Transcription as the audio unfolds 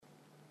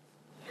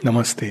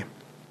Namaste.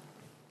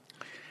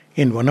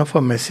 In one of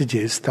her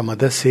messages, the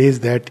mother says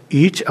that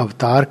each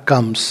avatar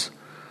comes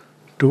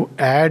to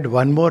add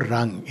one more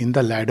rung in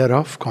the ladder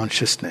of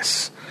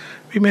consciousness.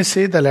 We may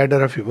say the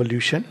ladder of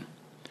evolution.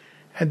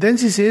 And then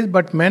she says,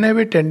 but men have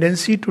a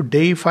tendency to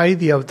deify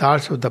the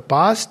avatars of the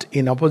past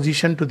in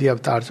opposition to the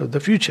avatars of the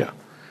future.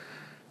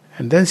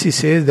 And then she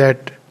says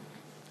that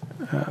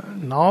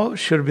now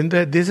Sri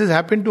Aurobindo, this has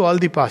happened to all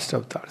the past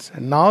avatars.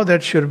 And now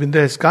that Sri Aurobindo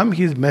has come,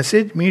 his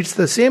message meets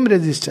the same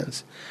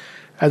resistance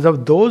as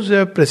of those who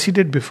have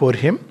preceded before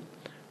him.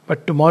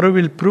 But tomorrow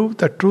will prove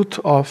the truth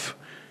of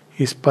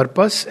his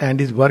purpose and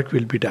his work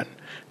will be done.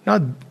 Now,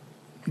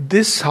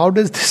 how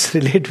does this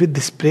relate with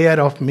this prayer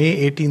of May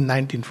 18,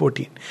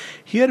 1914?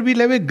 Here we'll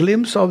have a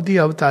glimpse of the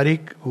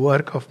avataric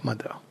work of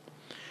Mother.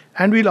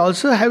 And we'll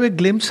also have a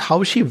glimpse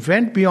how she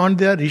went beyond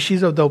the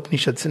rishis of the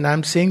Upanishads. And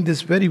I'm saying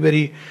this very,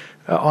 very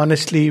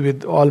honestly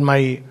with all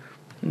my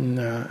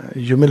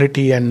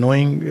humility and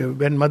knowing.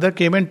 When Mother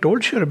came and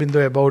told Sri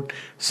Aurobindo about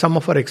some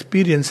of her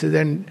experiences,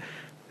 and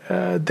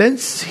then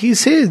he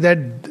says that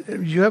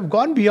you have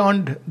gone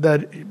beyond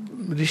the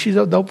rishis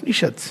of the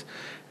Upanishads.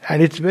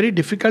 And it's very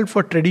difficult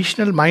for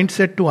traditional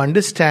mindset to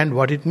understand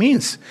what it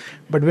means.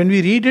 But when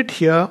we read it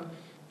here,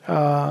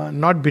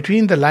 not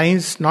between the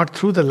lines, not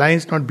through the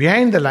lines, not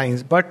behind the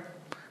lines, but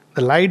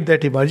the light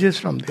that emerges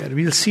from there,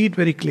 we'll see it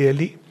very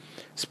clearly.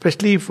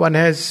 Especially if one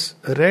has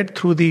read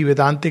through the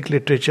Vedantic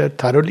literature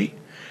thoroughly,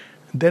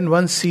 then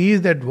one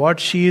sees that what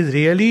she is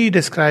really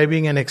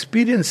describing and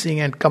experiencing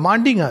and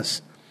commanding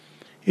us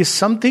is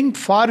something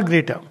far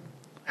greater.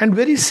 And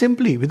very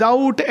simply,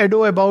 without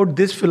ado about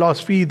this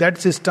philosophy, that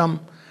system,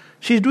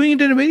 she is doing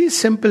it in a very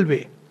simple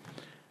way.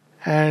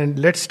 And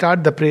let's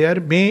start the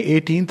prayer. May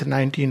 18th,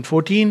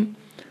 1914.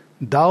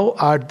 Thou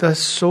art the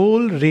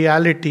sole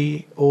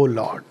reality, O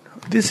Lord.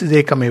 This is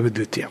Ekameva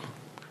Dvitiyam.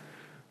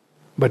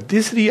 But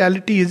this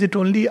reality, is it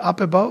only up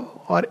above?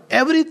 Or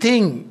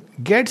everything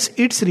gets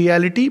its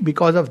reality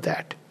because of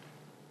that?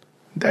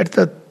 That's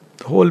the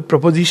whole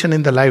proposition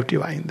in the Life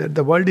Divine. That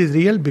the world is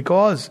real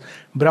because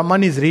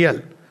Brahman is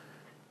real.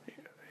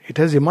 It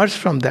has emerged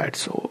from that.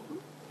 So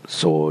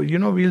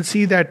we'll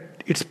see that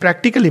its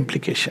practical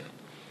implication.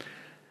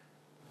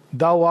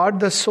 Thou art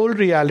the sole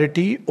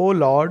reality, O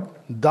Lord.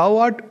 Thou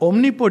art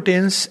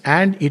omnipotence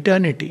and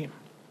eternity.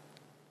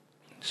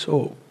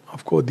 So,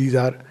 of course,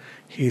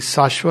 he is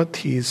Sashvat,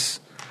 he is...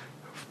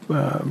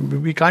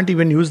 we can't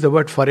even use the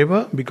word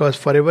forever, because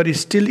forever is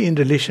still in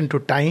relation to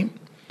time.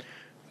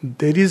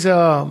 There is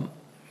a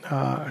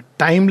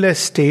timeless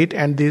state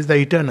and there is the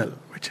eternal,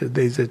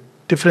 there is a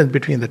difference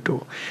between the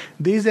two.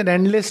 There is an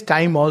endless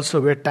time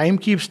also, where time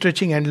keeps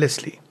stretching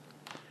endlessly.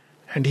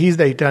 And he is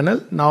the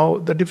eternal. Now,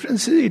 the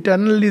difference is,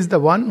 eternal is the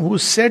one who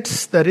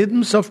sets the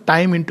rhythms of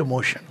time into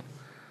motion.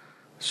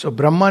 So,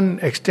 Brahman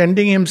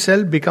extending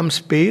himself becomes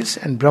space,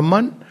 and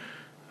Brahman,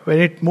 when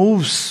it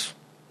moves,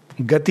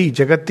 Gati,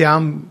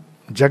 Jagatyam,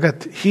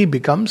 Jagat, he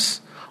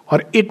becomes,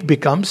 or it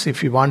becomes,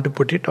 if you want to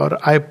put it, or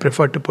I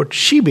prefer to put,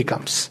 she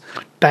becomes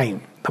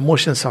time, the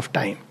motions of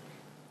time.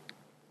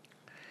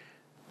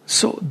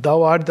 So,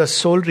 thou art the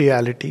sole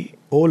reality,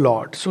 O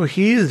Lord. So,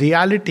 he is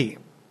reality.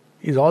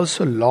 He is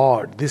also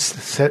Lord. This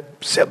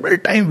several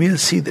times we'll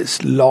see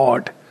this,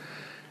 Lord.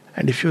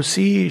 And if you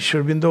see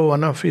Sri Aurobindo,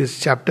 one of his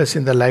chapters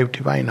in the Life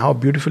Divine, how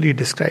beautifully he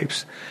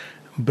describes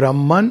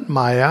Brahman,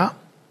 Maya,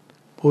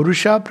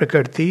 Purusha,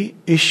 Prakriti,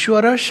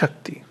 Ishvara,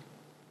 Shakti.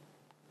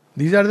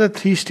 These are the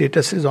three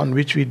statuses on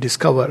which we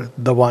discover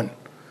the one.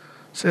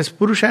 So as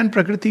Purusha and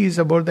Prakriti is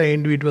about the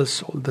individual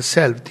soul, the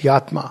self, the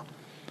Atma.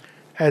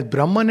 As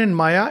Brahman and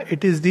Maya,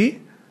 it is the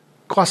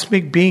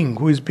cosmic being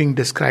who is being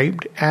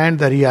described, and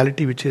the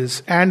reality which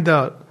is, and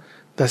the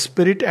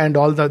spirit and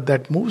all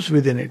that moves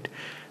within it.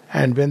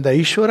 And when the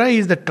Ishvara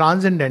is the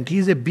transcendent, he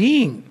is a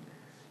being.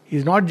 He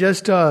is not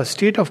just a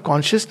state of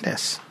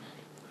consciousness.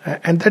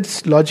 And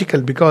that's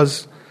logical,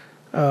 because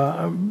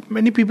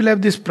many people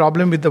have this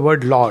problem with the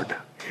word Lord,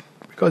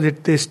 because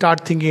they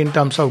start thinking in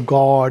terms of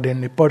God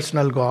and a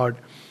personal God.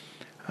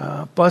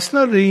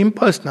 Personal or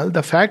impersonal,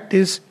 the fact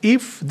is,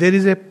 if there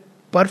is a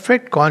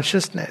perfect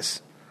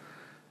consciousness,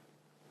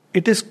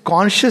 it is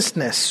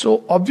consciousness,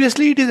 so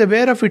obviously it is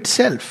aware of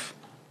itself.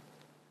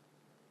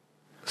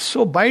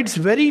 So by its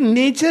very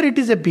nature it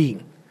is a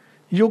being.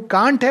 You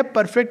can't have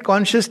perfect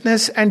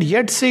consciousness and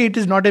yet say it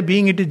is not a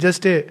being, it is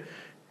just a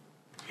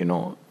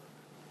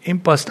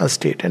impersonal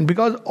state. And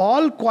because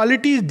all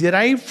qualities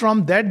derive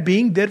from that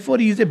being, therefore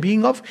he is a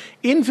being of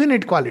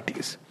infinite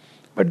qualities.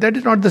 But that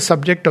is not the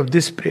subject of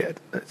this prayer.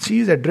 She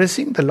is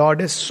addressing the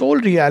Lord as sole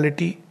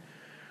reality.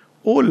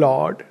 O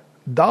Lord,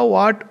 thou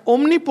art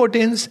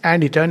omnipotence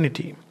and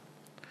eternity.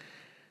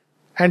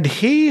 And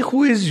he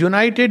who is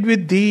united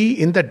with thee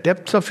in the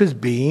depths of his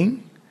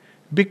being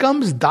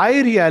becomes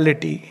thy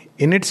reality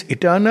in its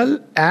eternal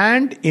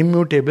and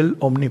immutable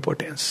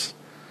omnipotence.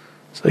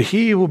 So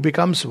he who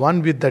becomes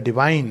one with the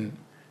divine,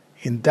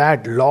 in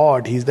that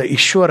Lord, he is the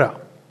Ishvara,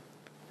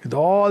 with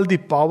all the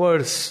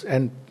powers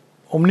and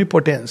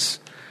omnipotence.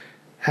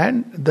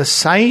 And the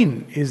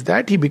sign is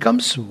that he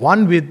becomes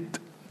one with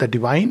the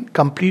divine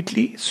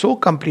completely, so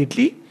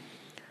completely,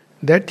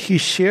 that he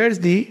shares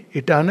the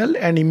eternal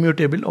and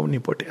immutable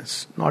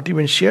omnipotence. Not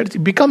even shares, he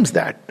becomes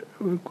that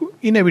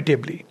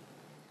inevitably.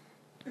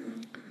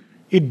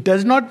 It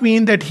does not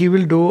mean that he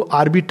will do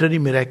arbitrary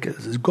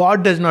miracles.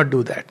 God does not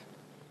do that.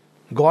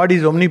 God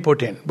is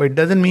omnipotent, but it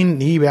doesn't mean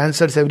he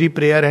answers every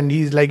prayer and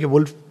he is like a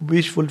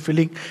wish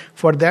fulfilling.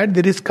 For that,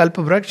 there is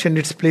Kalpavraksh and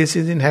its place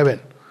is in heaven.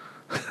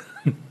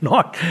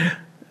 Not.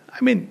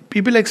 I mean,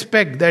 people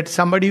expect that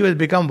somebody who has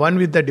become one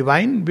with the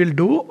divine will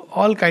do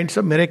all kinds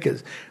of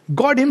miracles.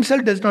 God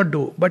himself does not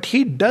do, but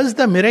he does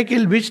the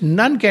miracle which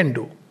none can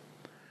do.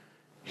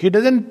 He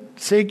doesn't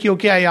say,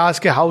 okay, I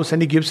ask a house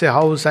and he gives a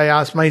house. I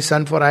ask my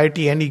son for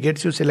IIT and he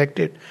gets you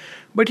selected.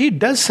 But he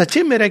does such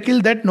a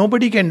miracle that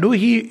nobody can do.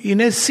 He,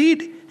 in a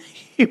seed,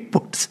 he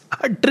puts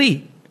a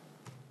tree.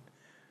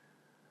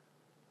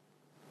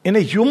 In a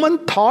human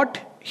thought,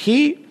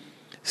 he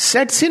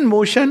sets in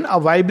motion a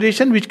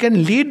vibration which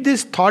can lead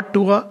this thought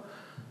to a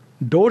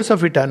doors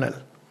of eternal.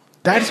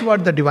 That's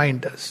what the divine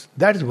does.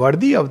 That's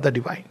worthy of the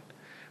divine.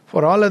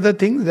 For all other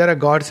things, there are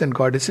gods and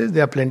goddesses.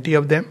 There are plenty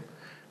of them.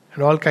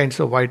 And all kinds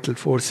of vital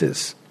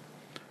forces.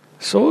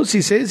 So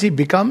she says, he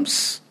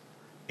becomes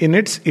in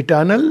its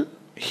eternal,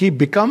 he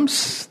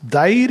becomes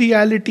thy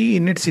reality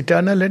in its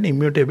eternal and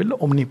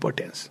immutable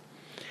omnipotence.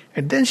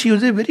 And then she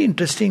uses a very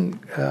interesting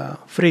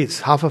phrase,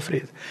 half a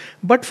phrase.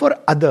 But for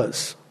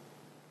others,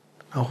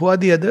 now who are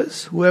the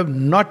others? Who have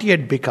not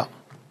yet become.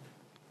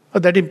 Oh,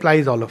 that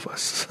implies all of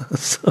us.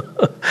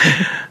 So,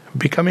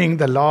 becoming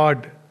the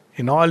Lord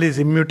in all is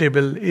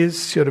immutable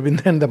is Sri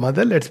Aurobindo and the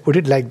mother, let's put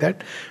it like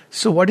that.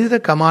 So what is the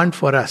command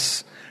for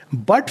us?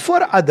 But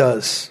for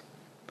others,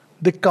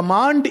 the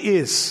command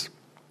is,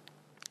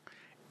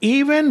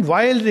 even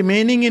while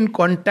remaining in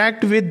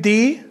contact with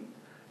thee,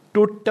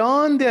 to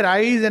turn their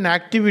eyes and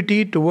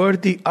activity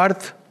toward the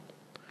earth.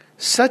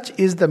 Such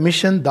is the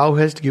mission thou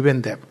hast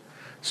given them.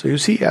 So you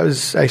see, I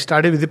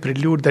started with the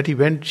prelude that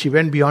she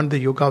went beyond the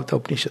yoga of the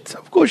Upanishads.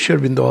 Of course, Sri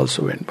Aurobindo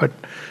also went,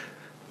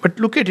 but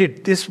look at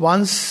it, this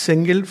one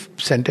single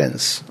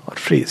sentence or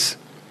phrase.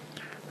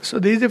 So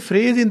there is a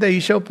phrase in the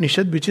Isha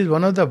Upanishad which is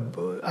one of the,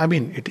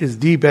 it is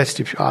the best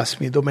if you ask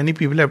me, though many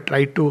people have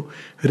tried to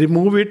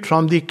remove it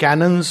from the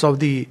canons of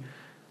the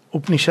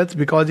Upanishads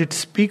because it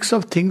speaks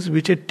of things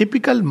which a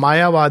typical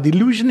Mayavad,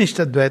 illusionist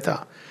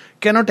Advaita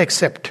cannot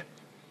accept.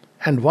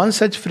 And one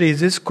such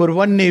phrase is,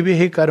 Kurvan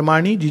nevehe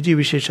karmani jiji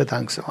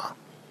visheshatangsama.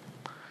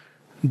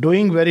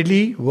 Doing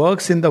verily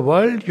works in the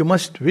world, you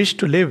must wish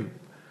to live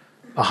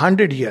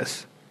 100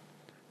 years.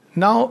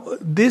 Now,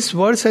 this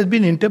verse has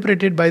been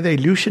interpreted by the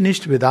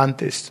illusionist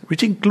Vedantists,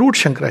 which includes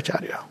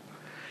Shankaracharya,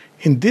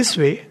 in this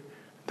way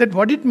that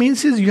what it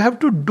means is you have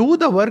to do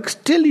the work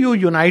till you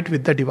unite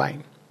with the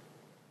divine.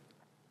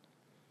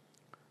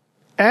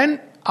 And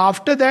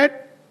after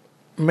that,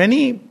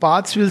 many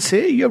paths will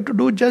say you have to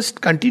do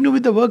just continue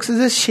with the works as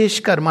a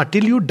shesh karma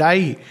till you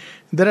die.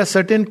 There are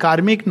certain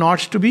karmic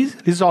knots to be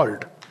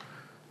resolved.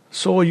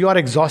 So you are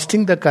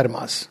exhausting the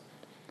karmas.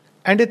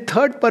 And a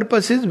third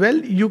purpose is,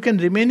 you can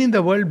remain in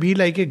the world, be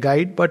like a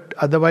guide, but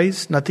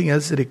otherwise nothing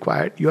else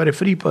required. You are a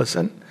free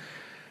person.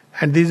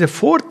 And there is a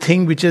fourth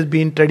thing which has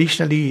been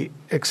traditionally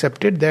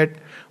accepted, that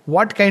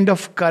what kind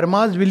of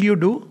karmas will you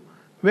do?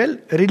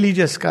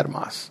 Religious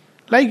karmas.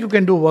 Like you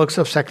can do works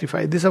of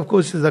sacrifice. This of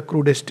course is the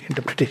crudest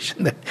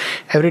interpretation, that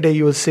every day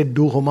you will say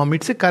do homam.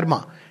 It's a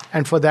karma.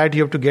 And for that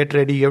you have to get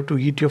ready, you have to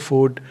eat your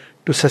food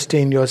to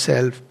sustain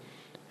yourself.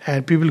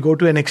 And people go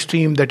to an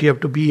extreme that you have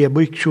to be a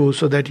bhikshu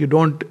so that you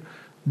don't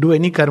do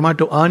any karma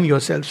to earn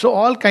yourself. So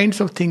all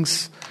kinds of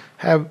things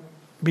have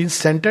been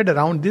centered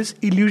around this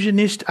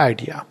illusionist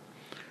idea.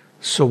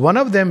 So one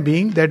of them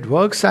being that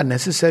works are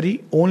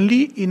necessary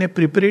only in a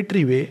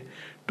preparatory way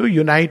to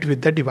unite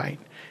with the divine.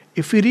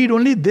 If we read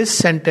only this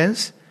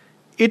sentence,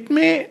 it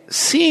may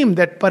seem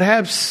that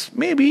perhaps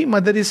maybe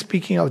Mother is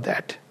speaking of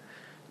that.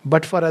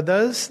 But for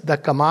others, the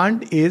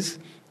command is,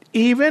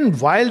 even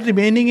while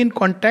remaining in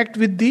contact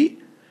with thee,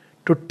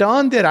 to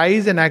turn their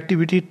eyes and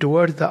activity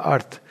towards the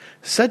earth.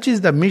 Such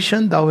is the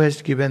mission thou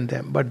hast given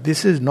them. But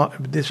this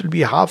will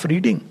be half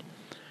reading.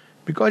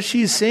 Because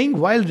she is saying,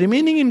 while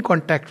remaining in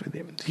contact with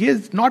him, he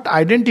is not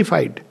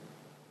identified,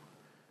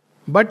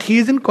 but he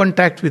is in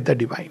contact with the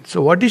divine.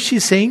 So what is she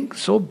saying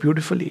so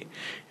beautifully?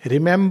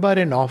 Remember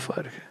and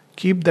offer.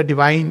 Keep the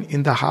divine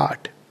in the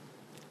heart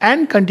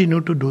and continue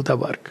to do the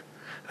work.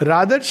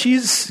 Rather, she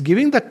is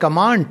giving the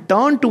command,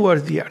 turn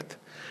towards the earth.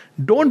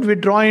 Don't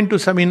withdraw into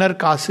some inner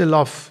castle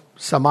of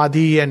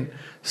samadhi and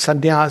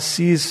sannyas.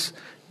 She is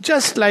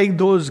just like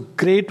those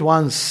great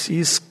ones. She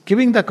is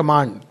giving the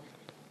command,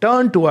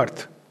 turn to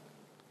earth.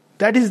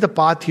 That is the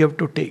path you have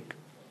to take.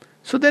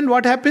 So then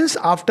what happens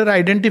after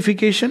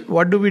identification?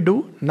 What do we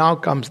do? Now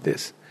comes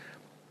this.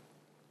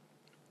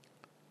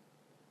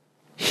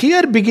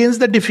 Here begins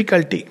the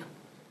difficulty.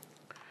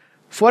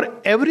 For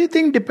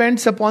everything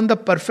depends upon the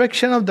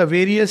perfection of the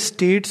various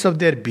states of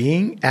their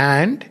being,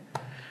 and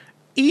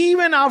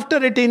even after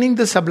attaining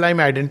the sublime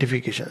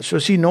identification. So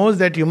she knows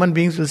that human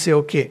beings will say,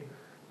 okay,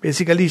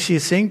 basically she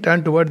is saying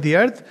turn toward the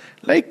earth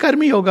like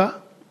karmi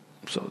yoga.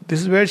 So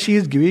this is where she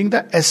is giving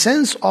the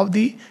essence of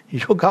the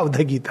Yoga of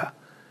the Gita.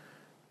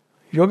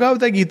 Yoga of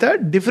the Gita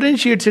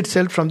differentiates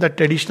itself from the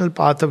traditional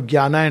path of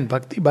Jnana and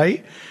Bhakti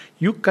by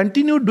you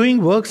continue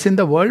doing works in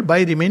the world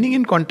by remaining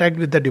in contact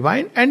with the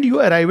divine, and you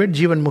arrive at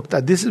Jivan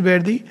Mukta. This is where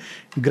the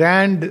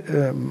grand,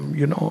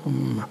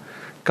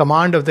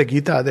 command of the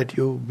Gita that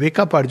you wake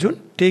up Arjun,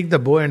 take the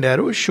bow and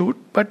arrow, shoot,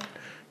 but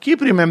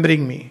keep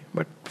remembering me,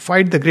 but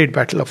fight the great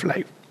battle of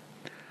life.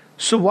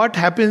 So what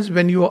happens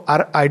when you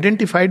are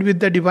identified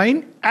with the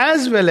divine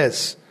as well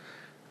as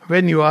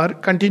when you are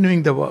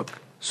continuing the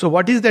work? So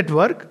what is that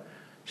work?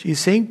 She is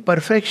saying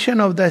perfection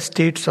of the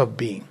states of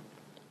being.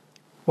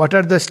 What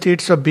are the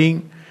states of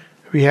being?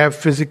 We have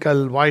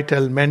physical,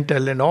 vital,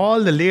 mental, and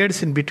all the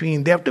layers in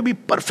between. They have to be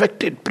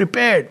perfected,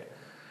 prepared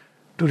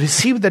to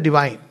receive the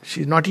divine.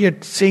 She is not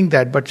yet saying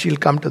that, but she'll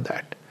come to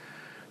that.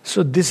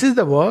 So this is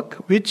the work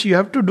which you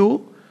have to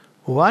do.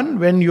 One,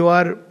 when you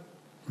are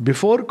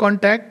before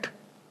contact,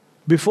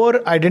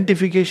 before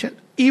identification,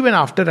 even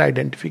after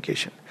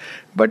identification.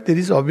 But there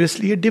is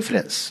obviously a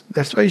difference.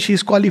 That's why she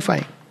is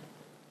qualifying.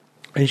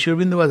 And Sri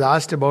Aurobindo was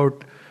asked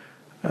about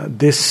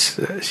this.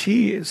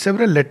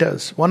 Several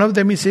letters. One of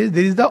them he says,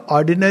 there is the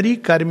ordinary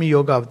karma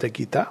yoga of the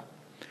Gita,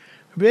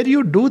 where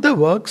you do the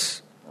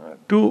works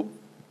to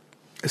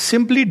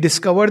simply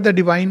discover the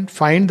divine,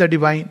 find the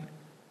divine,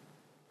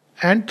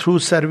 and through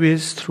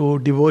service, through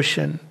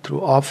devotion,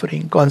 through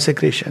offering,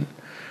 consecration.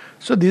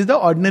 So this is the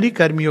ordinary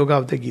karma yoga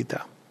of the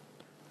Gita,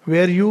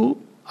 where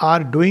you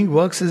are doing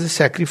works as a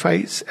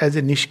sacrifice, as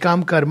a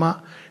nishkam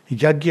karma,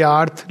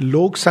 yagyarth,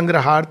 lok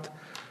sangraharth,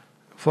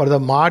 for the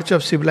march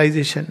of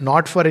civilization,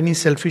 not for any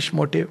selfish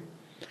motive.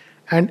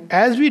 And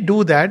as we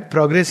do that,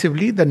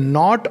 progressively, the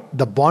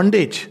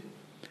bondage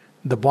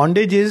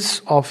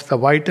is of the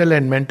vital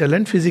and mental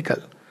and physical.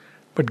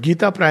 But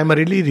Gita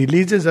primarily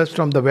releases us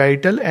from the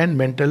vital and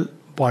mental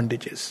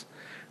bondages.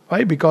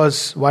 Why?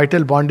 Because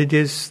vital bondage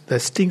is the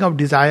sting of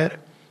desire,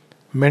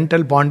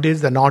 mental bondage,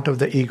 the knot of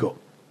the ego.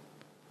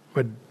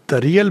 But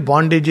the real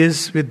bondage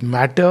is with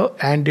matter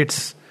and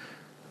its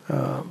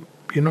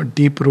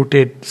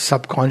deep-rooted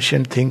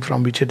subconscious thing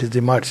from which it is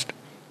emerged.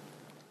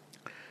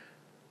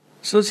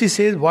 So she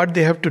says what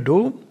they have to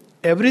do,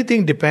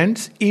 everything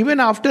depends. Even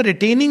after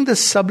attaining the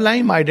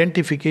sublime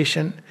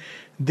identification,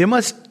 they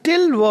must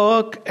still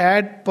work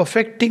at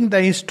perfecting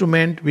the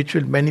instrument which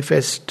will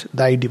manifest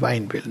thy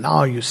divine will.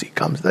 Now you see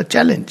comes the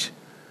challenge.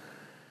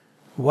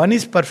 One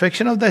is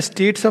perfection of the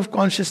states of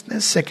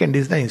consciousness, second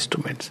is the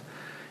instruments.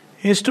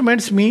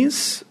 Instruments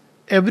means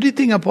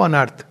everything upon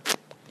earth.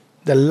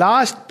 The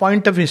last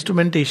point of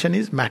instrumentation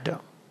is matter.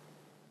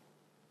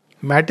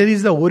 Matter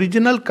is the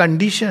original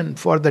condition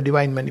for the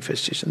divine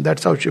manifestation.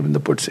 That's how Sri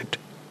Aurobindo puts it.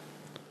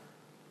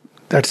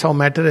 That's how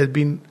matter has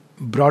been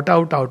brought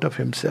out of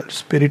himself,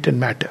 spirit and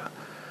matter.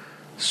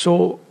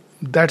 So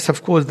that's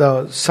of course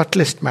the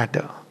subtlest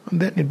matter.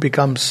 And then it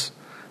becomes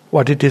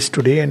what it is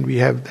today, and we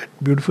have that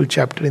beautiful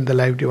chapter in the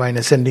Life Divine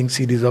Ascending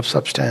series of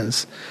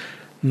substance,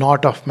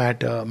 not of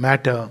matter.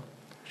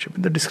 Sri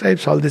Aurobindo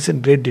describes all this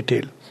in great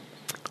detail.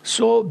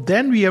 So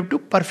then we have to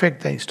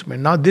perfect the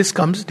instrument. Now there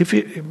comes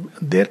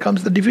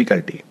the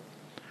difficulty.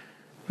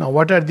 Now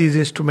what are these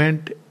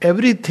instruments?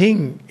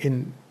 Everything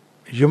in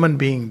human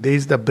being, there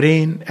is the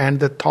brain and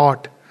the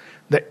thought.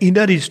 The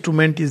inner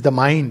instrument is the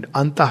mind,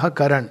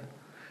 antahakaran.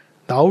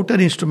 The outer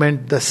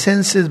instrument, the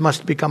senses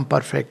must become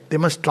perfect. They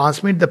must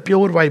transmit the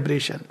pure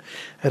vibration.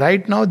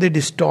 Right now they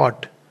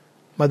distort.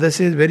 Mother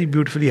says very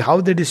beautifully how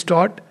they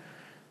distort.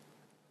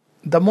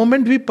 The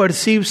moment we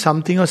perceive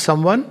something or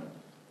someone,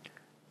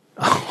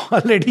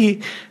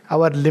 already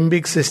our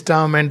limbic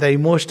system and the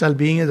emotional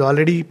being is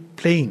already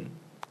playing.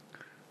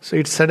 So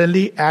it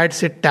suddenly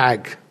adds a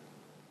tag.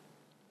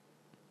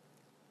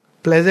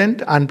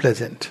 Pleasant,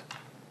 unpleasant.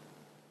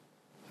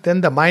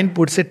 Then the mind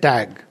puts a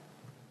tag.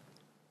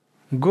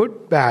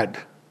 Good, bad.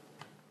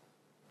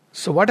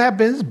 So what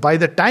happens? By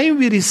the time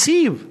we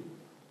receive,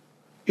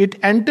 it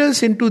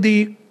enters into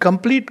the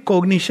complete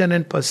cognition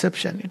and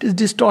perception. It is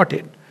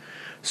distorted.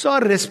 So our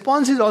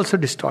response is also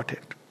distorted.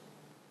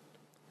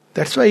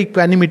 That's why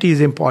equanimity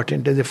is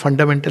important as a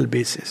fundamental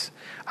basis.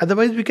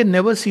 Otherwise, we can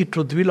never see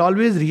truth. We'll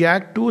always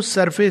react to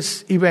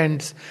surface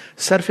events,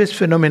 surface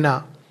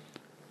phenomena.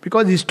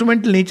 Because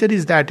instrumental nature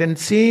is that. And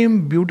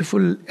same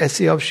beautiful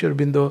essay of Sri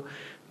Aurobindo,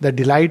 The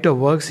Delight of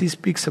Works, he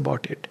speaks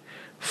about it.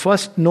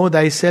 First know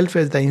thyself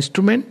as the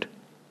instrument,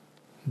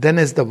 then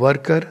as the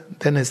worker,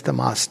 then as the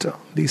master.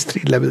 These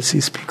three levels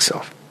he speaks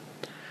of.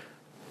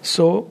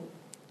 So,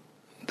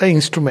 the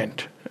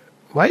instrument.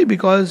 Why?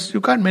 Because you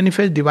can't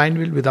manifest divine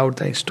will without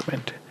the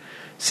instrument.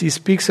 She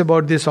speaks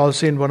about this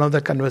also in one of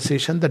the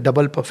conversations, the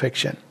double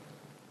perfection.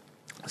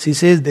 She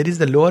says there is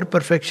the lower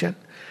perfection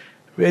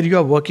where you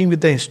are working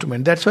with the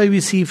instrument. That's why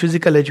we see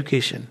physical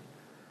education.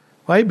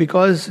 Why?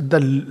 Because at the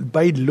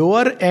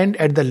lower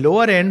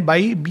end,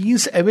 by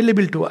means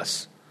available to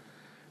us,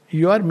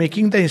 you are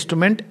making the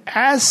instrument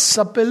as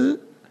supple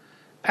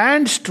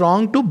and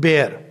strong to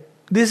bear.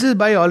 This is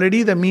by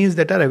already the means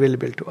that are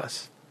available to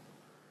us.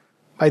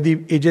 By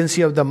the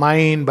agency of the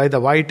mind, by the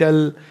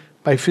vital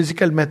by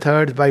physical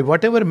methods, by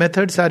whatever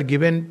methods are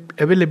given,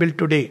 available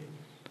today.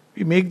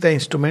 We make the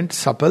instrument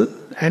supple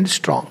and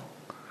strong.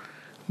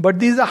 But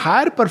this is a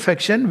higher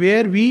perfection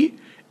where we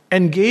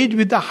engage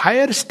with the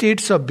higher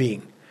states of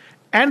being.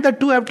 And the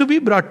two have to be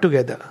brought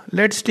together.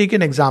 Let's take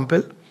an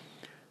example.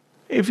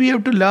 If we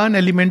have to learn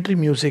elementary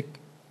music,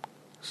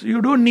 so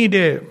you don't need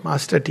a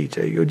master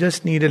teacher. You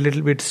just need a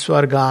little bit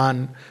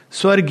Swargyan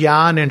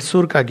and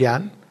Surka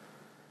Gyan.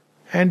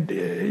 And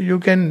you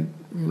can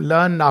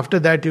learn, after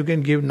that you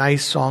can give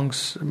nice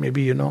songs,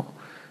 maybe,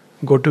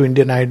 go to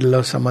Indian Idol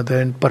or some other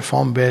and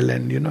perform well,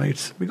 and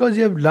it's because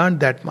you have learned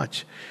that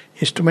much.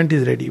 Instrument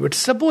is ready. But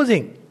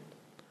supposing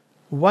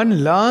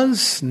one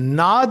learns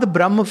Nad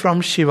Brahma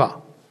from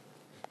Shiva,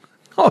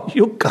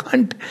 you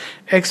can't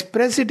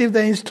express it if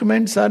the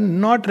instruments are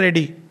not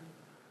ready.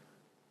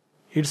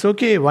 It's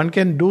okay, one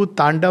can do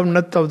Tandav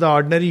Nat of the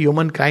ordinary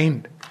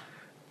humankind.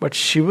 But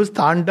Shiva's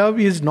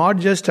Tandav is not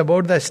just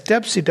about the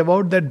steps, it's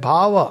about that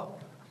bhava.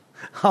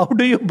 How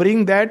do you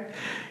bring that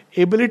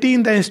ability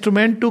in the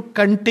instrument to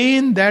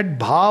contain that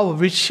bhav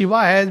which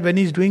Shiva has when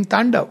he's doing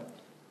Tandav?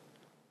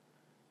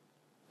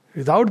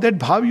 Without that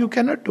bhav you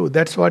cannot do.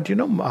 That's what,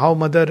 how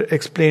mother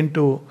explained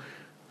to,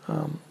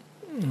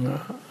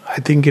 I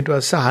think it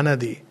was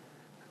Sahanadi.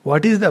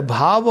 What is the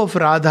bhav of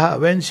Radha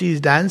when she is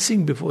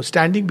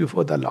standing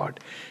before the Lord?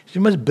 She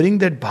must bring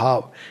that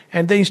bhav.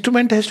 And the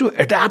instrument has to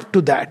adapt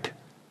to that.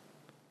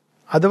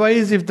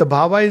 Otherwise, if the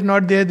bhava is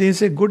not there, there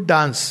is a good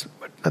dance,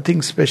 but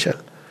nothing special.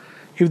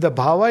 If the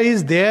bhava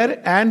is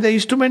there and the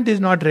instrument is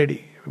not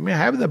ready, we may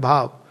have the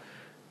bhav,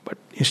 but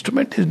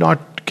instrument is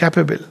not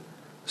capable.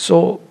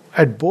 So,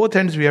 at both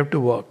ends we have to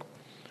work.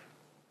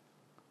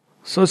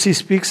 So she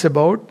speaks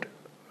about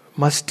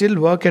must still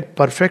work at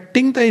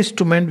perfecting the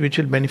instrument which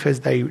will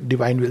manifest the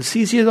divine will.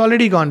 See, she has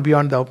already gone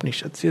beyond the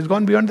Upanishads. She has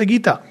gone beyond the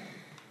Gita.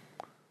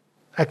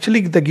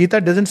 Actually, the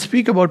Gita doesn't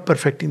speak about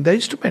perfecting the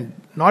instrument.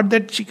 Not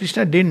that Shri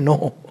Krishna didn't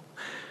know,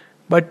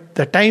 but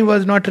the time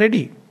was not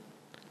ready.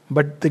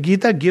 But the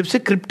Gita gives a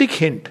cryptic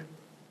hint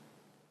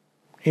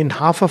in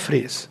half a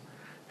phrase.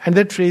 And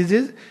that phrase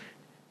is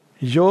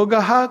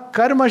Yogaha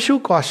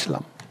karmashu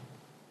kaushlam.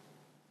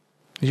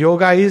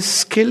 Yoga is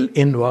skill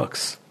in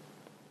works.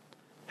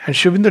 And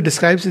Sri Aurobindo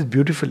describes this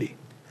beautifully.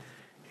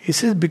 He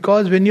says,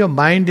 because when your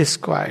mind is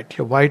quiet,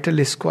 your vital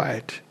is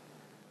quiet,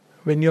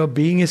 when your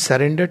being is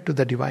surrendered to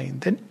the divine,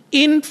 then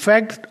in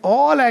fact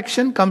all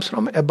action comes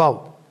from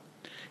above.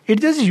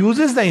 It just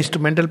uses the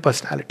instrumental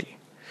personality.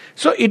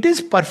 So it is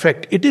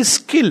perfect. It is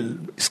skill.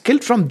 Skill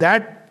from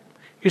that.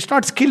 It's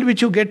not skill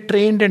which you get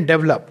trained and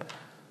develop.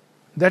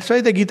 That's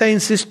why the Gita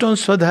insists on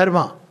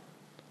Swadharma.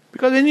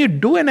 Because when you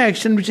do an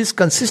action which is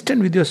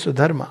consistent with your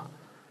Swadharma,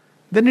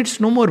 then it's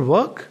no more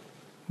work,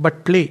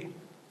 but play.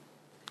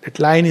 That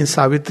line in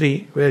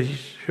Savitri where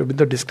Sri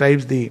Aurobindo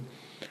describes the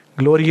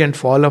glory and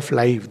fall of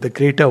life, the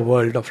greater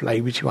world of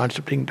life which he wants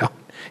to bring down.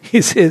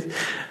 He says,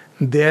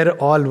 there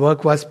all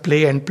work was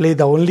play and play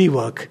the only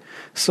work.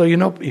 So,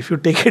 if you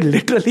take it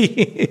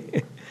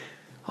literally,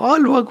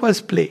 all work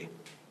was play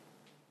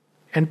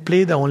and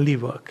play the only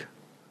work.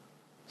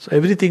 So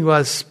everything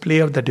was play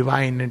of the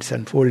divine, it's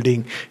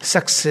unfolding.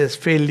 Success,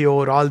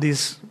 failure, all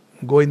these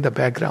go in the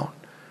background.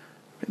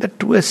 In the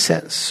truest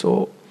sense.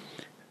 So,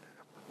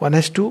 one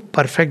has to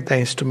perfect the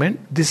instrument.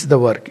 This is the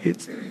work.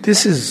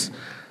 This is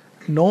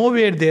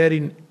nowhere there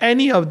in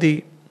any of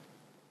the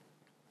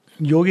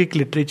yogic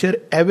literature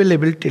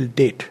available till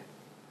date.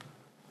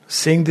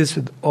 Saying this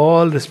with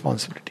all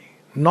responsibility.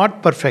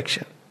 Not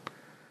perfection.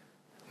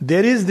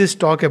 There is this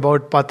talk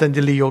about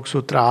Patanjali Yoga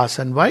Sutras.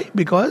 And why?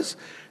 Because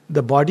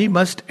the body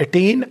must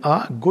attain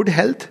a good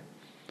health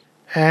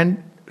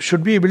and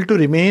should be able to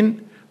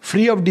remain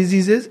free of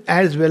diseases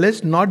as well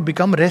as not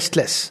become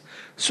restless.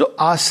 So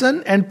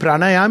asana and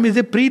pranayam is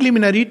a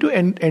preliminary to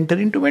enter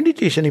into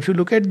meditation. If you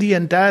look at the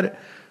entire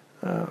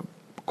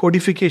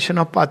codification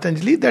of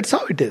Patanjali, that's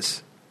how it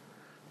is.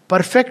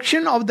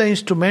 Perfection of the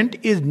instrument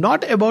is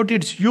not about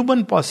its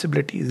human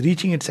possibilities,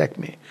 reaching its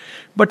acme,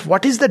 but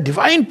what is the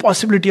divine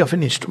possibility of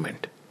an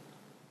instrument.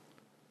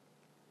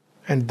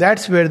 And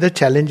that's where the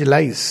challenge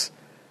lies.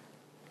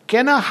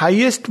 Can a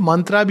highest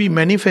mantra be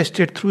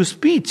manifested through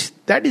speech?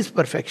 That is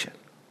perfection.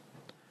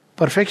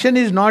 Perfection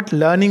is not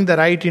learning the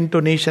right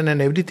intonation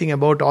and everything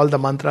about all the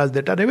mantras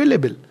that are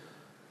available.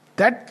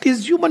 That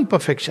is human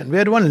perfection,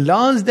 where one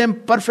learns them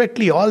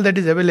perfectly, all that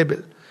is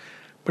available.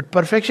 But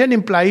perfection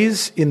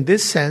implies, in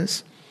this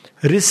sense,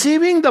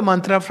 receiving the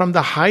mantra from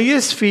the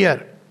highest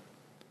sphere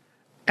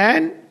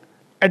and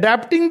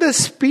adapting the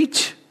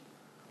speech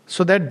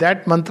so that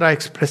that mantra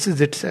expresses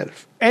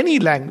itself. Any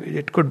language,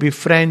 it could be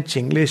French,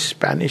 English,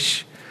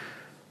 Spanish,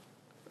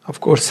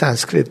 of course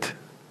Sanskrit,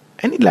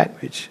 any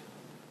language.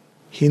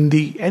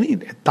 Hindi, any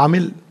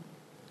Tamil,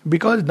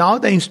 because now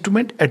the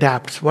instrument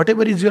adapts.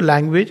 Whatever is your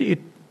language, it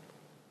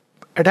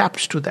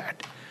adapts to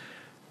that.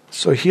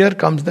 So here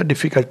comes the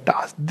difficult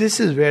task. This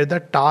is where the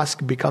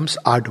task becomes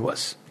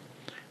arduous.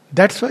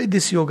 That's why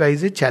this yoga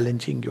is a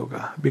challenging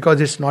yoga,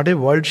 because it's not a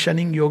world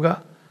shunning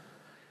yoga.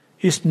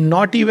 It's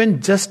not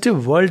even just a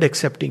world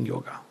accepting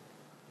yoga.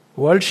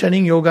 World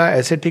shunning yoga,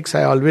 ascetics,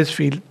 I always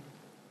feel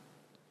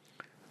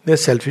they're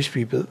selfish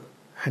people.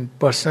 And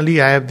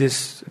personally, I have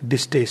this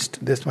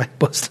distaste. That's my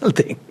personal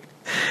thing.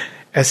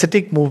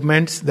 Ascetic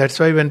movements, that's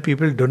why when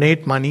people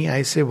donate money,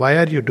 I say, why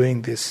are you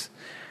doing this?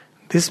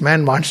 This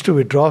man wants to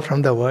withdraw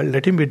from the world.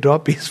 Let him withdraw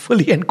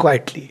peacefully and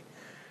quietly.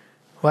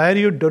 Why are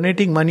you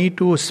donating money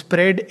to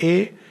spread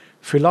a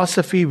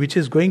philosophy which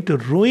is going to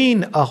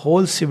ruin a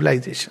whole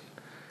civilization?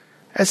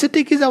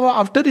 Ascetic is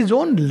after his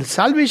own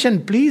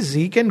salvation. Please,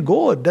 he can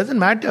go. It doesn't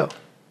matter.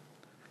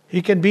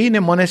 He can be in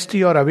a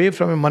monastery or away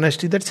from a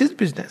monastery. That's his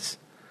business.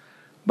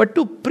 But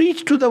to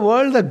preach to the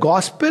world the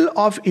gospel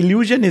of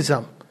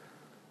illusionism,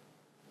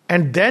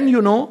 and then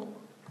you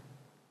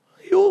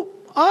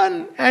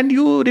earn and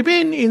you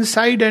remain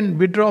inside and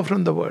withdraw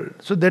from the world.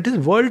 So that is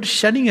world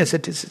shunning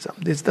asceticism.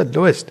 This is the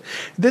lowest.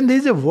 Then there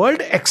is a world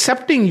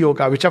accepting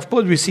yoga, which of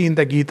course we see in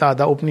the Gita,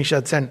 the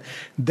Upanishads, and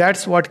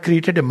that's what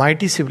created a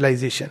mighty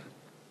civilization.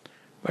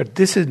 But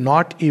this is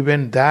not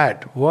even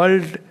that.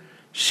 World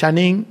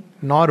shunning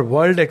nor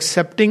world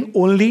accepting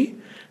only,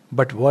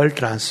 but world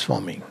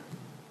transforming,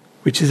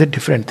 which is a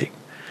different thing.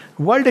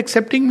 World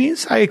accepting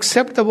means I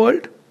accept the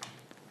world,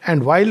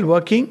 and while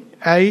working,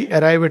 I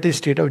arrive at a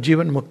state of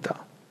Jivan Mukta.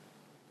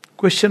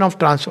 Question of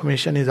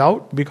transformation is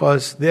out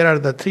because there are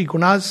the three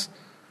gunas,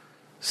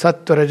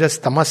 Sattva, Rajas,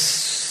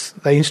 Tamas.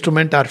 The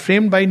instruments are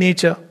framed by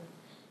nature.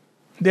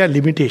 They are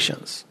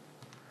limitations.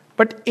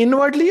 But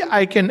inwardly,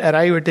 I can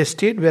arrive at a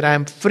state where I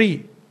am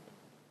free.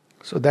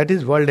 So that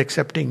is world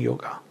accepting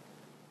yoga.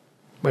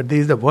 But there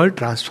is the world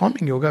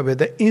transforming yoga where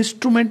the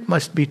instrument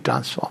must be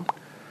transformed.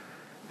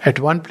 At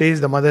one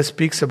place, the mother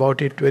speaks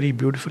about it very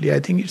beautifully.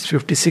 I think it's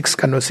 56th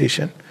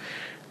conversation.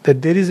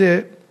 That there is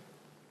a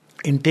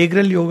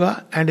integral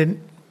yoga and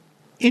an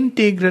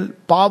integral,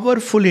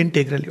 powerful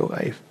integral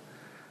yoga.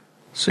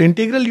 So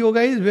integral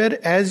yoga is where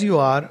as you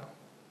are,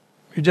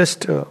 you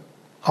just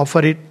offer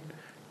it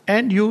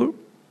and you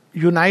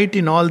unite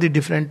in all the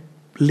different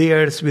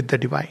layers with the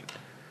divine.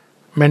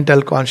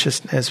 Mental,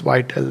 consciousness,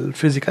 vital,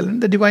 physical,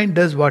 and the divine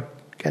does what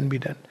can be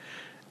done.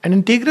 An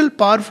integral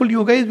powerful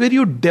yoga is where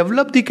you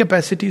develop the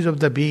capacities of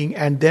the being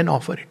and then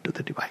offer it to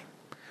the divine.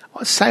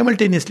 Or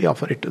simultaneously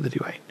offer it to the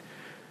divine.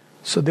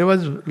 So there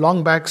was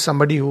long back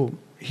somebody who,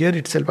 here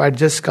itself, I'd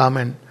just come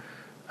and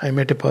I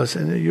met a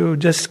person. You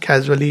just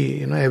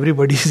casually,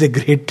 everybody is a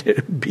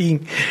great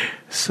being.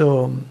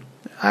 So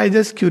I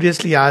just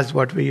curiously asked,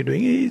 what were you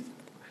doing? He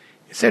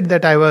said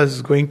that I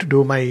was going to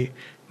do my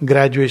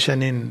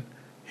graduation in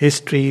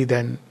history.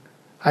 Then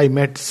I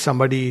met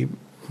somebody,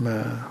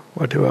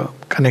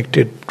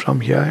 connected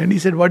from here. And he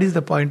said, what is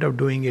the point of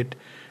doing it?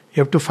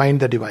 You have to find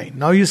the divine.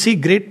 Now you see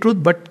great truth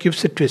but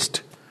gives a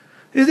twist.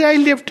 He said, I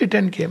left it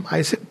and came.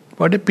 I said,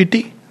 what a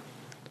pity.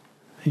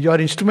 Your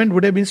instrument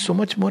would have been so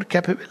much more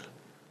capable.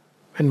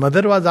 When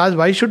mother was asked,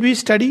 why should we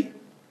study?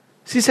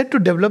 She said, to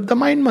develop the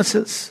mind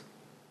muscles.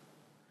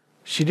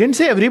 She didn't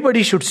say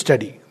everybody should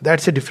study.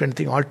 That's a different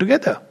thing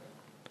altogether.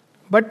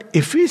 But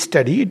if we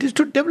study, it is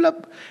to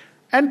develop.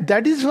 And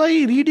that is why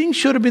reading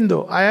Sri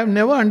Aurobindo, I have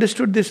never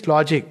understood this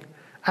logic.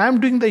 I am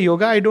doing the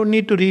yoga, I don't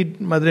need to read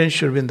Mother and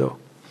Sri Aurobindo.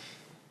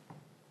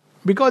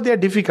 Because they are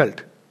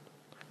difficult.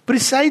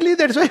 Precisely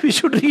that's why we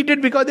should read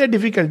it, because they are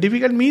difficult.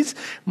 Difficult means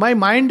my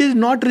mind is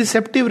not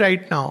receptive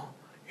right now.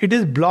 It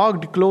is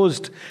blocked,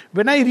 closed.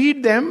 When I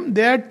read them,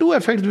 there are two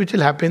effects which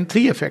will happen,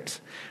 three effects.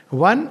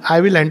 One,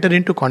 I will enter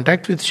into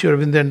contact with Sri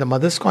Aurobindo and the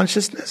mother's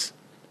consciousness.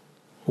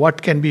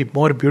 What can be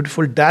more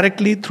beautiful?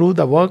 Directly through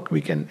the work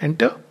we can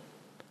enter,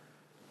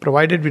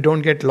 provided we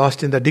don't get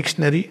lost in the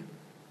dictionary.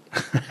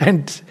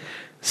 And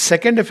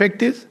second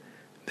effect is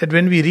that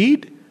when we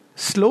read,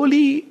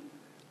 slowly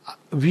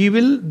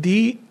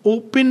the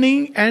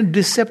opening and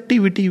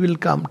receptivity will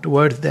come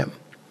towards them.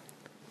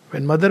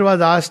 When mother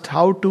was asked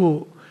how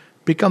to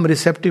become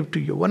receptive to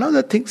you, one of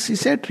the things she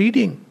said,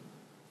 reading.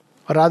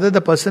 Or rather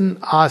the person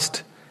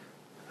asked,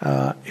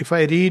 if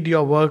I read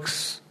your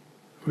works,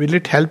 will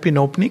it help in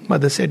opening?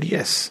 Mother said,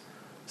 yes.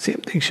 Same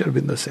thing Sri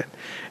Aurobindo said.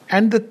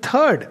 And the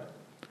third,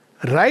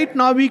 right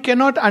now we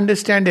cannot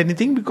understand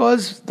anything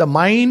because the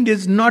mind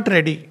is not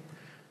ready.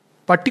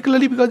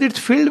 Particularly because it's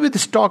filled with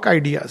stock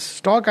ideas.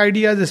 Stock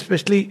ideas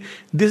especially,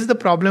 this is the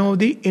problem of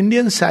the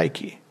Indian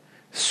psyche.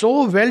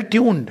 So well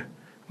tuned,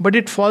 but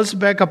it falls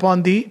back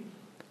upon the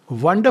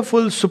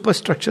wonderful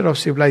superstructure of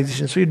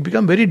civilization. So it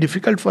becomes very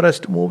difficult for us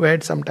to move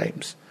ahead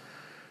sometimes.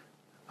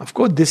 Of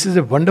course, this is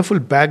a wonderful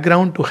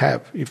background to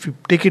have, if you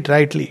take it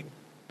rightly.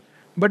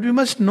 But we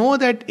must know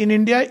that in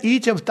India,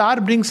 each avatar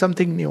brings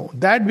something new.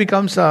 That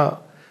becomes a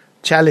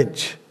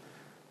challenge.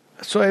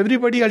 So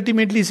everybody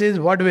ultimately says,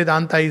 what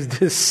Vedanta is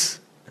this?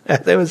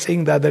 As I was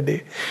saying the other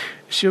day,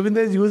 Sri Aurobindo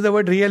has used the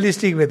word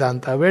realistic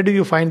Vedanta. Where do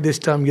you find this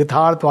term,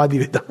 Yatharthvadi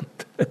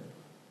Vedanta?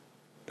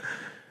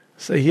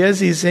 So here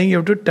he is saying you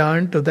have to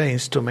turn to the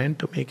instrument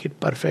to make it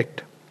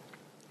perfect.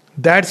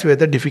 That's where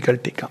the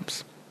difficulty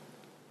comes.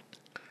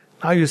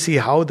 Now you see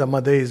how the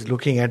mother is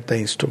looking at the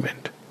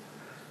instrument.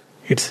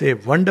 It's a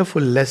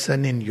wonderful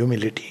lesson in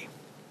humility.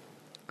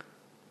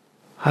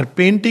 Her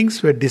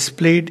paintings were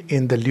displayed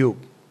in the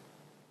Louvre.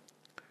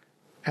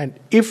 And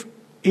if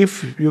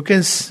you can,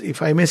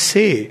 if I may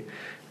say,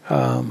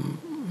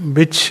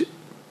 which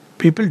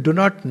people do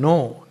not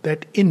know,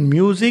 that in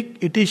music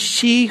it is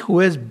she who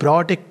has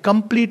brought a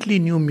completely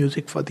new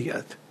music for the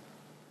earth.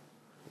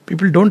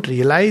 People don't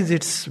realize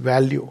its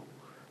value.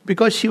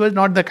 Because she was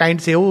not the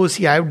kind say, oh,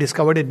 see, I have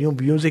discovered a new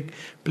music,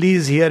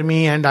 please hear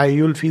me and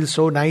you'll feel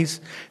so nice.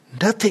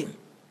 Nothing.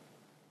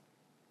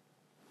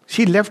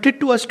 She left it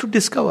to us to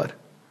discover.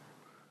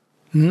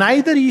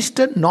 Neither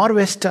Eastern nor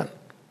Western.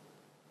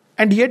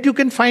 And yet you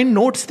can find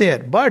notes there.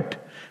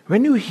 But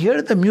when you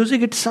hear the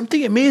music, it's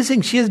something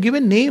amazing. She has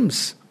given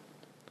names.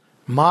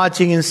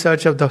 Marching in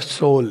search of the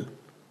soul.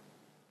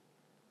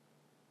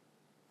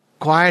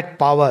 Quiet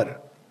power.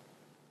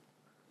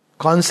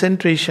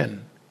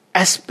 Concentration.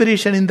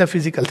 Aspiration in the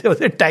physical. There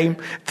was a time,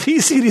 3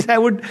 series, I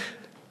would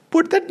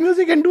put that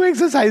music and do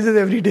exercises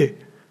every day.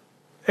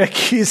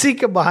 Kisi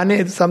ke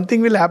bahane,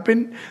 something will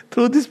happen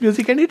through this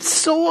music, and it's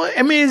so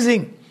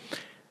amazing.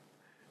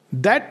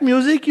 That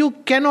music you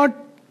cannot,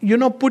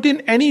 put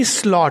in any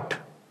slot.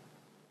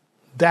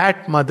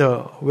 That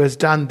mother who has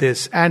done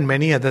this and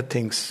many other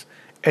things.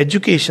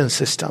 Education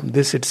system,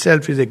 this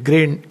itself is a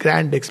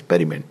grand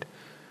experiment.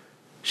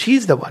 She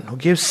is the one who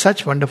gave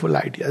such wonderful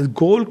ideas.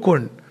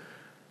 Golkund,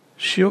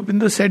 Sri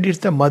Aurobindo said it's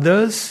the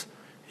mother's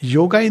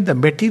yoga in the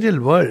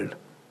material world.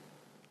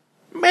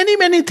 Many,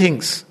 many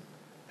things.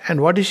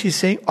 And what is she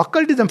saying?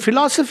 Occultism,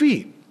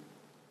 philosophy.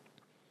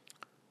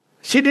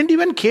 She didn't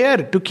even care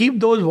to keep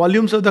those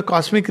volumes of the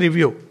Cosmic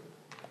Review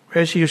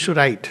where she used to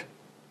write.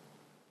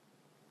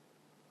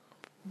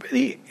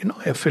 Very,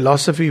 a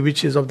philosophy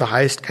which is of the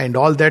highest kind.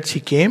 All that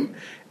she came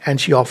and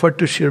she offered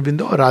to Sri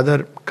Aurobindo, or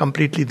rather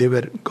completely they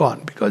were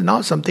gone. Because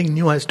now something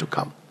new has to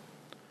come.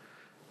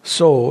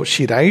 So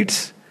she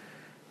writes,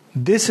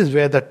 this is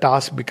where the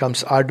task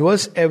becomes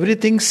arduous.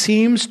 Everything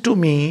seems to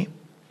me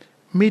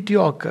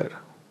mediocre,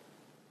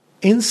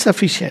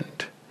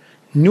 insufficient,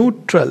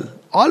 neutral,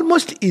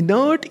 almost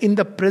inert in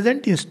the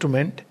present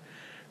instrument,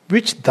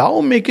 which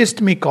thou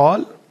makest me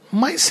call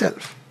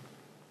myself.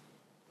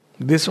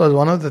 This was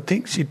one of the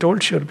things she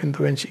told Sri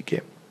Aurobindo when she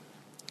came.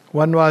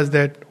 One was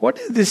that, what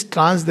is this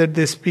trance that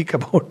they speak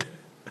about?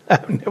 I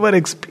have never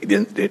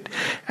experienced it.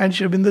 And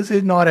Sri Aurobindo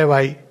says, nor have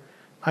I.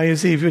 Now you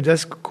see, if you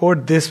just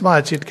quote this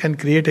much, it can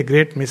create a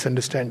great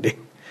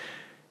misunderstanding.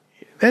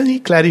 Then he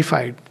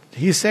clarified.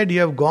 He said, you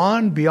have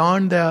gone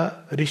beyond the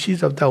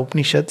rishis of the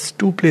Upanishads.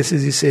 2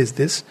 places he says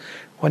this.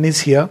 One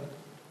is here.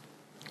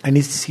 And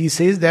he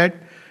says that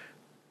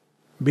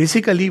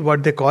basically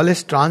what they call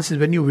as trance is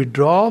when you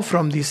withdraw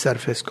from the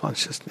surface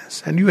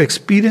consciousness and you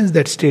experience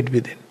that state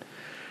within.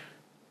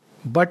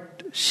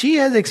 But she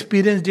has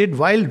experienced it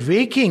while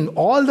waking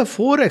all the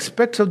 4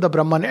 aspects of the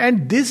Brahman.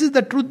 And this is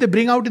the truth they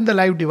bring out in the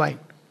live divine.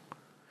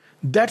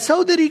 That's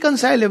how they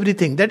reconcile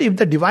everything. That if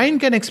the divine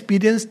can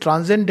experience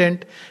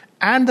transcendent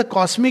and the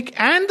cosmic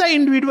and the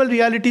individual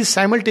realities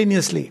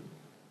simultaneously,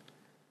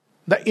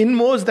 the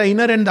inmost, the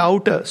inner and the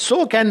outer,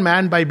 so can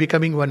man by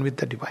becoming one with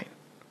the divine.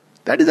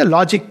 That is the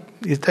logic,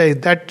 is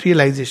that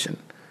realization.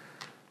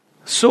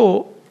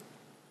 So,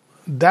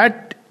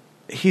 that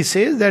he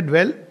says that,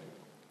 well,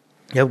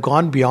 you have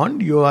gone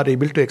beyond, you are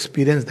able to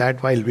experience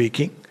that while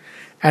waking.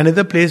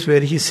 Another place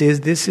where he says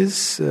this is,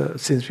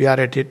 since we are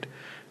at it,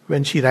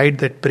 when she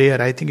writes that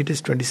prayer, I think it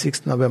is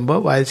 26th November,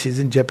 while she is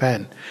in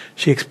Japan.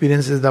 She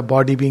experiences the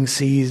body being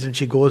seized and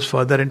she goes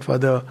further and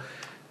further.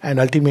 And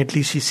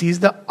ultimately she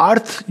sees the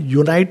earth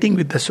uniting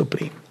with the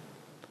Supreme.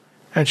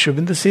 And Sri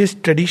Aurobindo says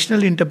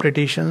traditional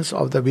interpretations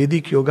of the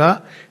Vedic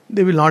yoga,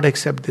 they will not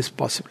accept this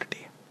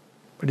possibility.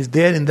 But it's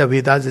there in the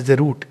Vedas as a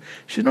root.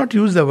 She does not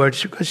use the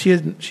words because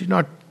she's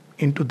not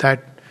into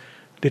that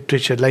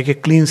literature. Like a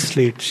clean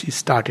slate, she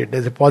started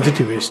as a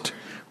positivist.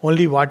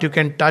 Only what you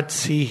can touch,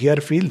 see, hear,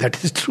 feel,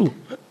 that is true.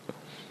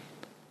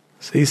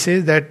 So he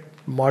says that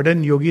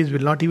modern yogis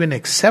will not even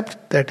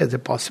accept that as a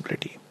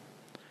possibility.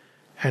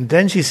 And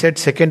then she said,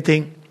 second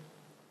thing,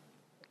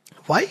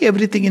 why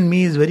everything in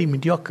me is very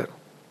mediocre?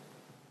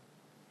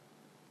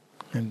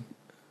 And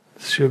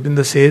Sri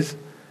Aurobindo says,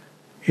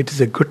 it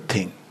is a good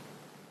thing.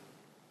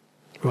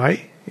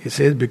 Why? He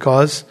says,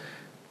 because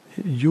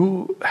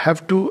you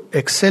have to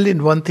excel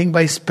in one thing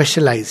by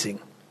specializing.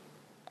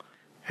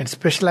 And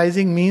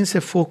specializing means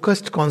a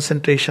focused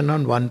concentration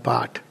on one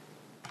part.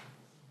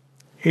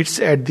 It's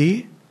at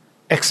the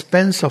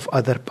expense of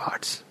other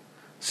parts.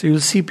 So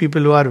you'll see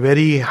people who are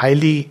very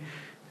highly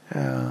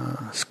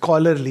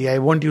scholarly, I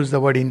won't use the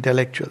word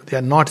intellectual, they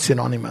are not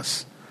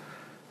synonymous.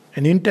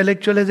 An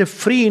intellectual has a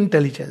free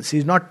intelligence. He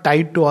is not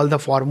tied to all the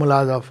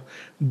formulas of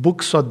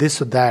books or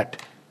this or that.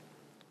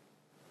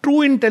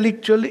 True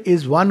intellectual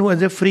is one who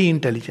has a free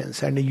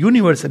intelligence and a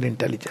universal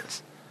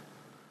intelligence.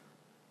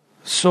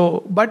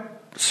 So,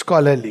 but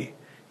scholarly.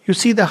 You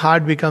see the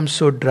heart becomes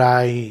so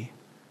dry.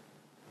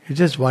 You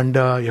just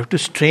wonder, you have to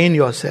strain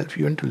yourself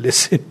even to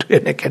listen to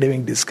an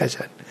academic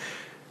discussion.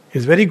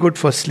 It's very good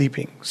for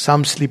sleeping.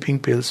 Some sleeping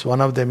pills,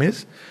 one of them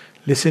is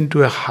listen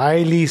to a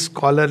highly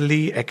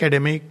scholarly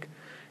academic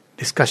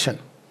discussion.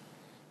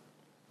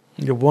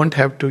 You won't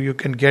have to, you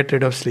can get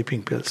rid of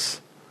sleeping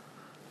pills.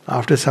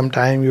 After some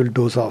time, you'll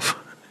doze off.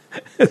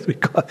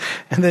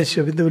 And then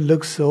Sri Aurobindo will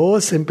look so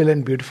simple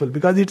and beautiful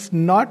because it's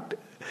not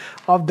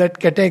of that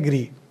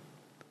category.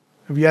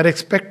 We are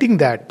expecting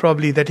that,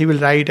 probably, that he will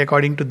write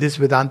according to this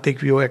Vedantic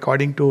view,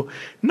 according to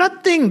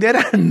nothing. There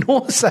are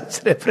no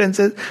such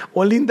references.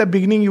 Only in the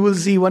beginning you will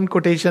see one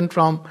quotation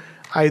from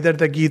either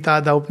the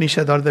Gita, the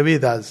Upanishad, or the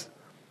Vedas.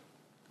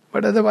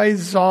 But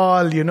otherwise,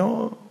 all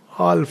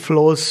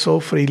flows so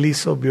freely,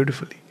 so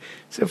beautifully.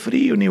 It's a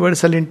free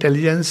universal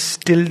intelligence,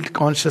 stilled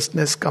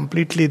consciousness,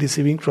 completely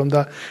receiving from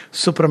the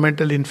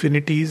supramental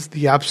infinities,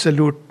 the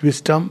absolute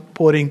wisdom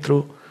pouring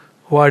through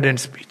word and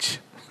speech.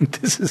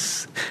 This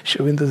is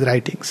Sri Aurobindo's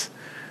writings.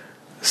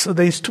 So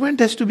the instrument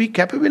has to be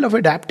capable of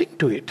adapting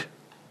to it.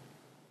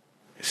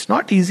 It's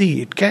not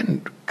easy. It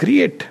can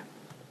create.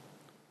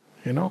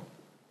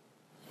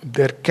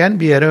 There can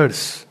be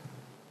errors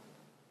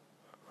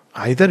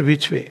either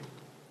which way.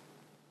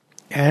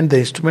 And the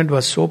instrument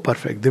was so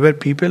perfect. There were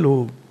great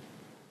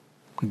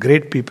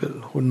people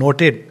who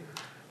noted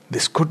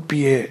this could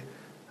be a,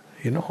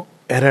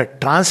 error,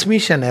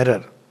 transmission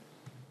error.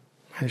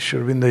 And Sri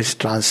Aurobindo is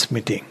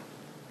transmitting.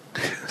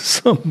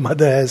 So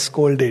mother has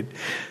scolded.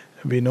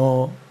 We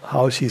know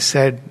how she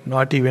said,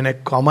 not even a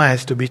comma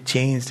has to be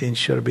changed in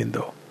Sri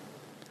Aurobindo.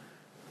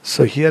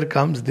 So here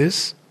comes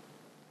this.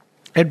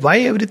 And why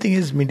everything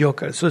is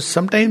mediocre? So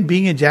sometimes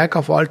being a jack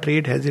of all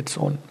trade has its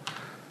own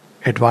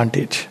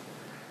advantage.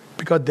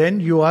 Because then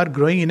you are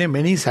growing in a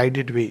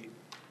many-sided way.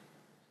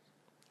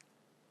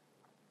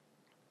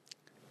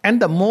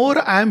 And the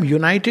more I am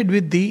united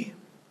with thee,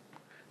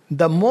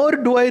 the more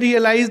do I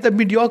realize the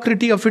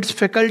mediocrity of its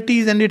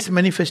faculties and its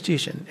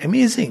manifestation.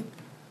 Amazing.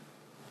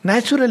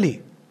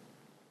 Naturally.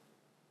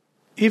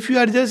 If you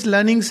are just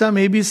learning some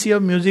ABC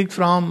of music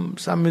from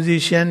some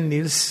musician,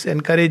 he'll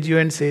encourage you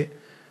and say,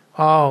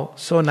 "Oh,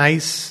 so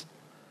nice."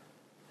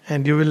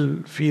 And you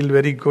will feel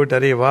very good,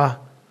 "Arey wah."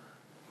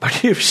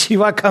 But if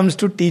Shiva comes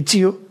to teach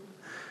you,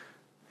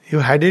 you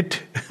had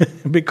it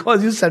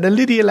because you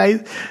suddenly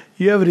realize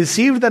you have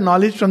received the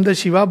knowledge from the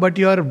Shiva, but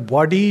your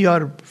body,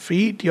 your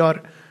feet,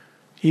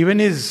 even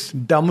his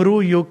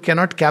damru, you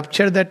cannot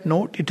capture that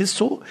note. It is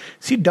so.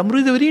 See,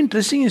 damru is a very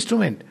interesting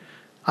instrument.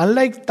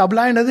 Unlike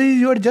tabla and others,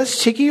 you are just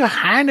shaking your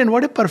hand, and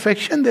what a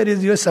perfection there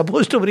is. You are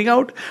supposed to bring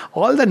out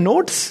all the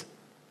notes.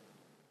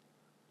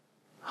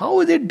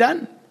 How is it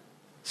done?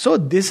 So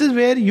this is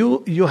where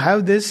you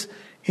have this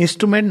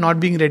instrument not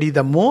being ready.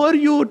 The more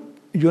you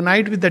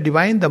unite with the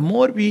divine, the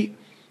more we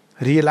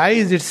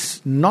realize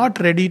it's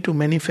not ready to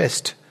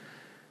manifest.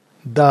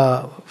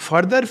 The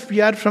further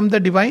we are from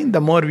the divine,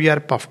 the more we are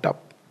puffed up.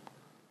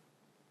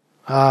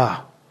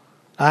 I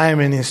am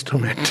an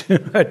instrument.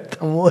 But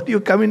the more you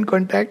come in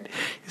contact,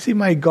 you see,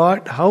 my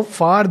God, how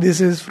far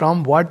this is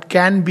from what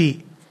can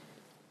be.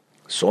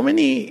 So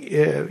many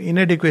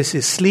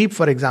inadequacies. Sleep,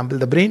 for example,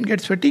 the brain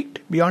gets fatigued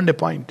beyond a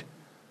point.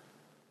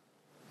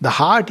 The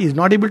heart is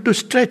not able to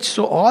stretch.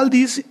 So all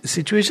these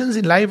situations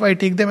in life, I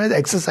take them as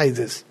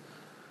exercises.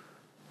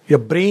 Your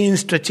brain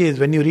stretches.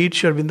 When you read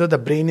Sri Aurobindo, the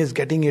brain is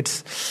getting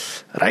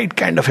its right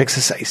kind of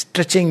exercise.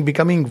 Stretching,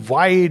 becoming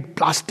wide,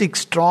 plastic,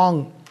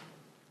 strong.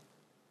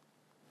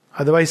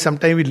 Otherwise,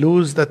 sometimes we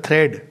lose the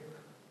thread.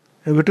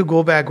 You have to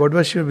go back. What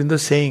was Sri Aurobindo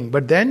saying?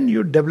 But then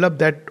you develop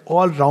that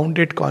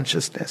all-rounded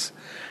consciousness.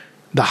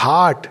 The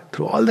heart,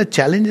 through all the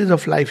challenges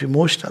of life,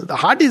 emotional, the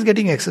heart is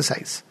getting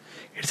exercise.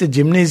 It's a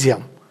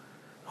gymnasium.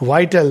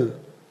 Vital,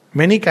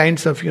 many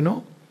kinds of,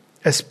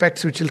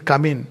 aspects which will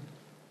come in.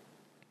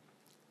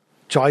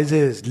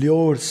 Choices,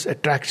 lures,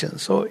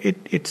 attractions. So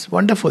it's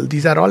wonderful.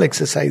 These are all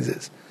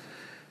exercises.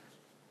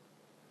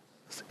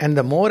 And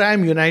the more I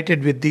am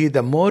united with thee,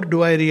 the more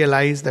do I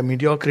realize the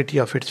mediocrity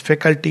of its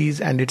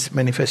faculties and its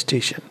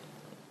manifestation.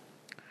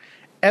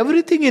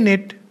 Everything in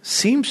it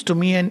seems to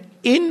me an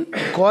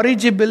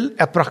incorrigible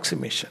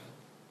approximation.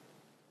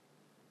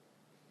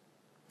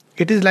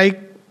 It is like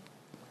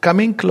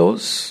coming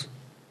close,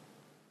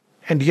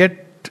 and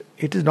yet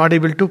it is not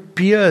able to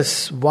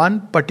pierce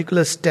one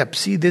particular step.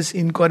 See, this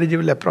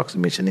incorrigible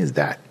approximation is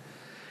that.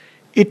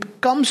 It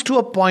comes to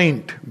a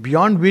point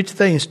beyond which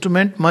the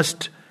instrument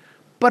must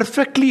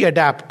perfectly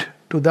adapt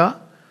to the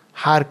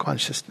higher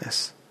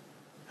consciousness.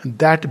 And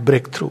that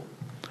breakthrough.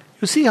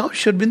 You see how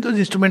Sri Aurobindo's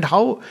instrument,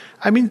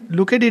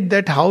 look at it,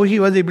 that how he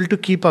was able to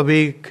keep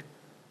awake.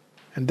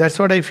 And that's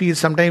what I feel.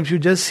 Sometimes you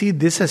just see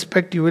this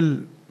aspect,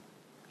 you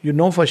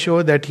know for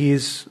sure that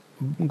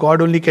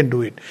God only can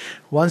do it.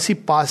 Once he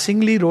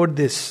passingly wrote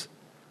this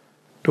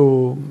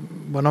to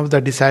one of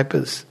the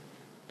disciples,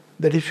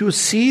 that if you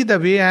see the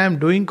way I am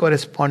doing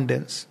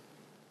correspondence,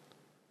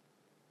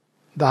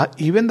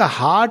 even the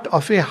heart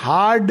of a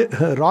hard,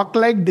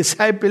 rock-like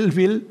disciple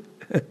will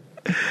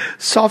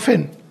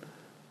soften.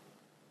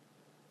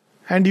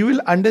 And you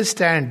will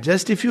understand,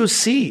 just if you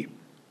see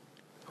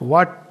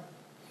what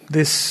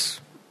this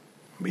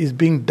is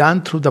being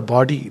done through the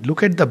body.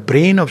 Look at the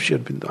brain of Sri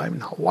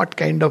Aurobindo. What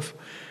kind of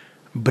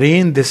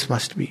brain this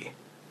must be.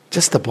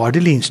 Just the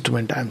bodily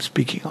instrument I am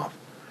speaking of.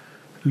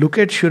 Look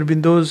at Sri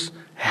Aurobindo's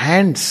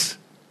hands.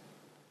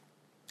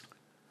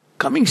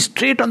 coming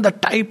straight on the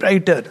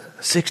typewriter,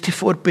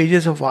 64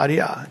 pages of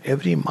Arya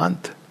every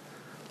month.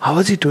 How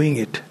was he doing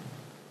it?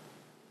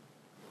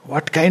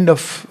 What kind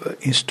of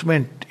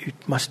instrument it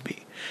must be?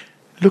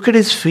 Look at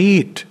his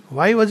feet.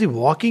 Why was he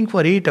walking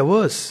for 8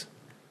 hours?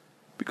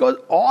 Because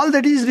all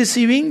that he is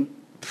receiving,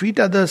 feet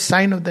are the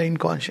sign of the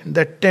inconscient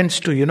that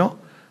tends to,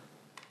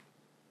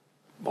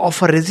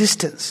 offer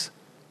resistance.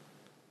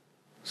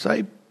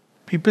 So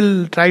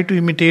people try to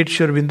imitate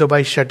Sri Aurobindo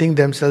by shutting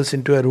themselves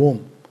into a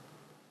room.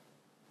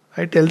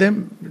 I tell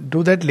them,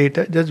 do that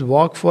later. Just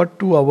walk for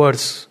 2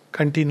 hours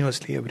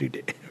continuously every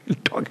day. We'll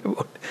talk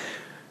about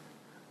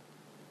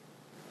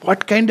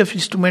what kind of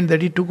instrument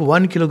that he took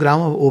 1 kilogram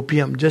of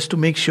opium just to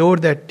make sure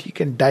that he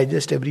can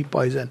digest every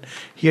poison.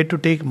 He had to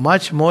take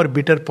much more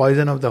bitter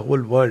poison of the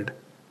whole world.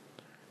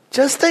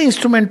 Just the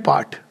instrument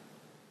part.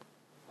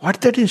 What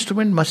that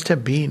instrument must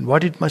have been,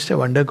 what it must have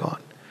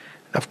undergone.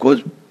 Of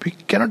course, we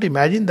cannot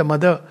imagine the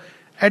mother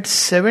at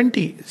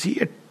 70.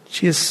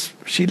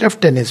 She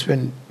left tennis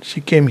when she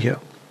came here.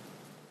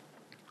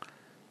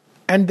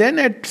 And then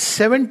at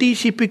 70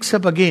 she picks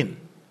up again.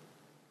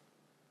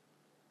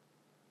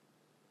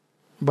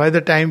 By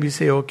the time we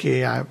say,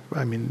 okay,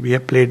 we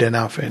have played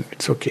enough and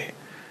it's okay.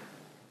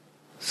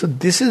 So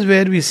this is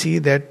where we see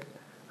that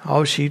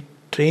how she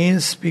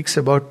speaks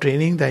about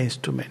training the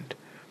instrument.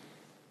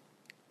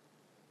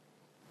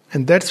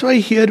 And that's why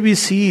here we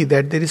see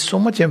that there is so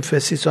much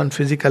emphasis on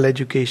physical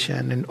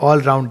education and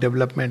all-round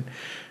development.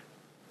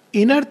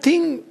 Inner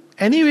thing,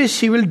 anyway,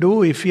 she will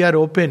do if we are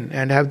open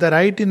and have the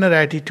right inner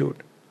attitude.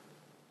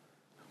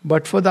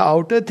 But for the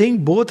outer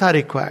thing, both are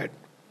required.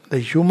 The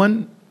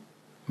human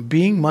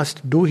being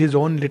must do his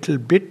own little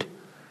bit,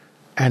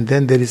 and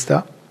then there is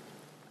the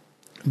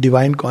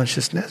divine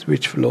consciousness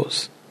which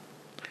flows.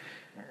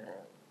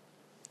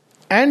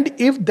 And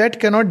if that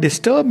cannot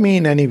disturb me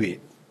in any way,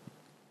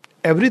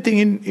 everything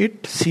in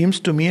it seems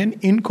to me an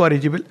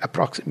incorrigible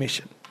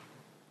approximation.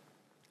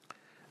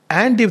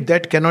 And if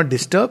that cannot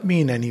disturb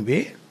me in any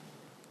way,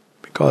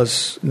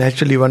 because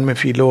naturally one may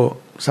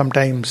feel,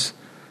 sometimes,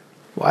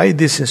 why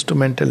this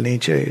instrumental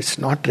nature is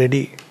not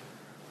ready?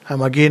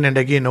 I'm again and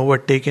again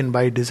overtaken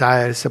by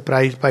desire,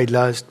 surprised by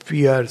lust,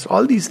 fears,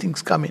 all these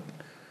things come in.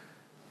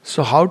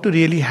 So how to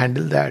really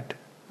handle that?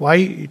 Why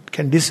it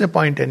can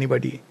disappoint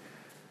anybody?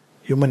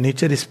 Human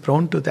nature is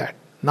prone to that.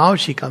 Now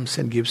she comes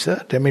and gives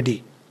a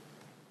remedy.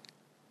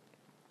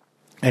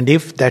 And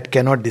if that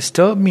cannot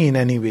disturb me in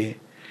any way,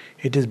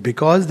 it is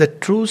because the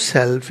true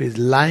self is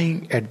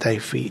lying at thy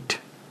feet.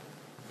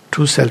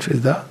 True self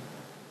is the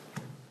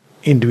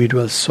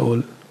individual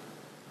soul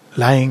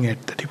lying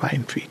at the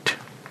divine feet.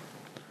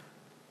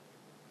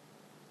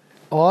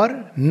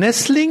 Or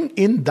nestling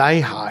in thy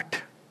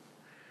heart.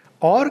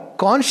 Or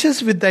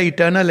conscious with the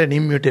eternal and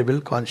immutable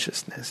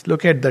consciousness.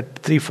 Look at that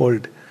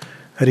threefold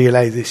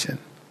realization.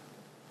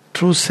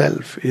 True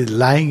self is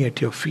lying at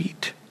your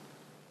feet.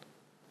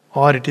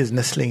 Or it is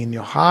nestling in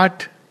your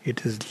heart.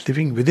 It is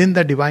living within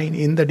the divine,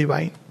 in the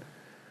divine.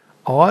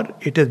 Or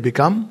it has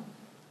become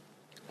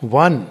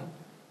one,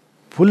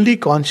 fully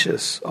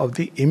conscious of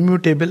the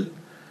immutable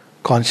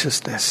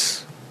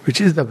consciousness,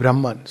 which is the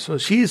Brahman. So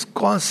she is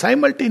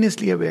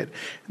simultaneously aware.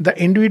 The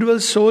individual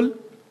soul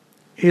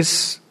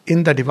is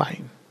in the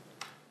divine.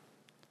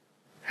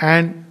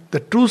 And the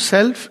true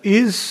self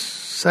is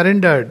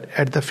surrendered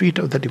at the feet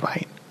of the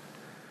divine.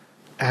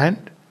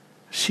 And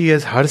she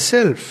as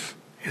herself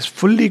is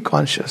fully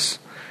conscious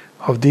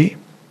of the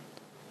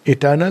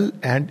eternal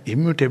and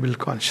immutable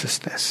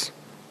consciousness.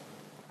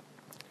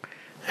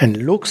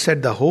 And looks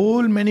at the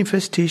whole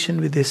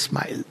manifestation with a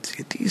smile.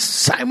 It is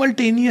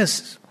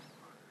simultaneous.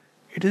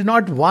 It is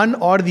not one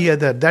or the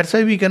other. That's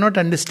why we cannot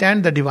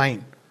understand the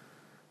divine.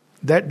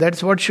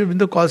 That's what Sri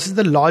Aurobindo calls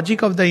the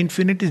logic of the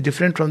infinite is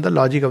different from the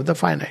logic of the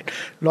finite.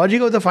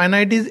 Logic of the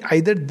finite is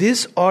either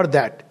this or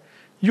that.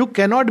 You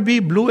cannot be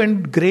blue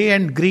and grey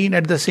and green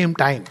at the same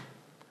time.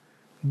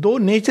 Though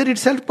nature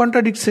itself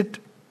contradicts it.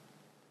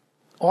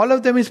 All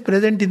of them is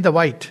present in the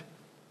white.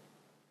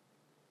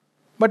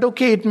 But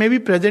okay, it may be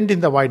present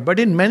in the white, but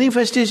in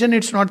manifestation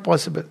it's not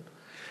possible.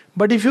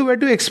 But if you were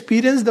to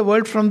experience the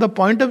world from the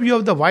point of view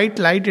of the white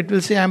light, it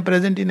will say, I am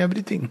present in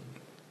everything.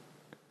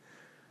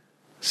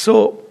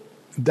 So,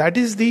 that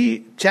is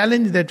the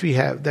challenge that we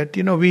have, that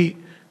we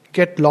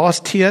get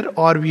lost here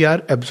or we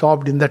are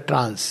absorbed in the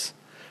trance.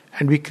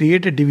 And we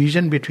create a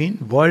division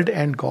between world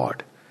and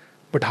God.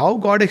 But how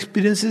God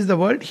experiences the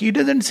world, He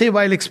doesn't say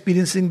while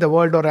experiencing the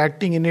world or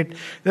acting in it,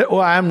 that,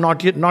 I am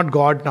not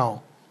God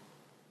now.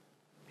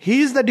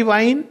 He is the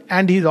divine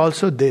and He is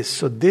also this.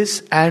 So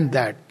this and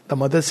that. The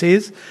mother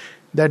says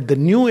that the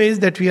new age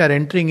that we are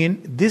entering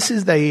in, this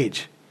is the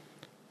age.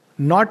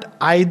 Not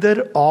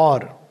either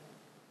or.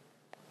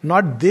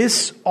 Not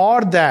this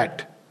or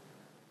that.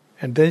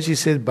 And then she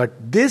says,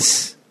 but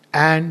this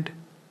and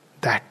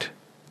that.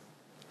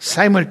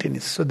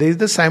 Simultaneous. So there is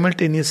the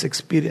simultaneous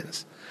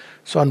experience.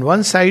 So on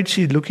one side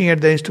she is looking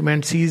at the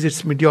instrument, sees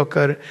it's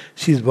mediocre,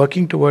 she is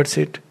working towards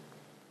it.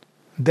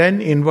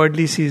 Then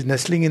inwardly she is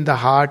nestling in the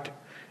heart.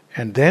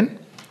 And then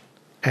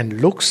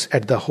and looks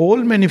at the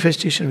whole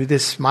manifestation with a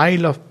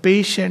smile of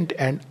patient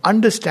and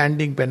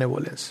understanding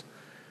benevolence.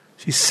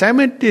 She's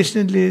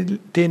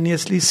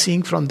simultaneously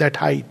seeing from that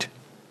height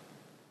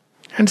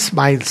and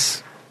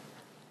smiles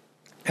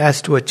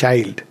as to a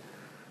child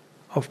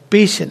of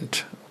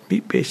patient.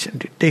 Be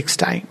patient, it takes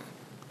time.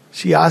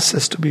 She asks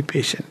us to be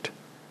patient.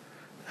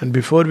 And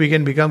before we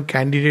can become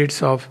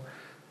candidates of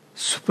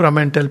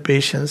supramental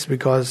patience,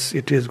 because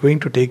it is going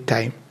to take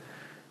time,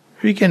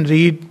 we can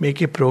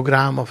make a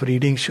program of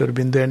reading Sri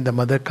Aurobindo and the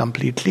Mother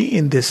completely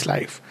in this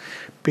life.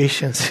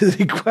 Patience is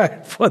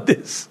required for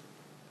this.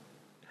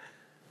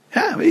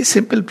 Yeah, very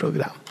simple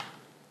program.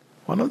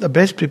 One of the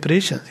best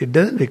preparations. It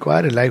doesn't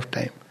require a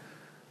lifetime.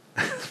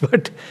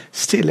 But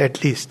still,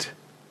 at least,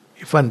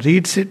 if one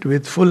reads it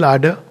with full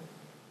ardor,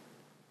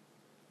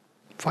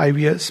 5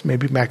 years,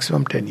 maybe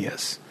maximum 10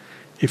 years,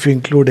 if you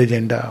include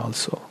agenda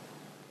also.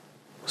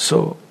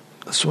 So,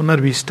 the sooner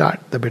we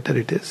start, the better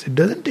it is. It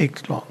doesn't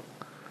take long.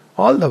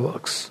 All the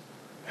works.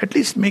 At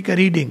least make a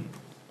reading.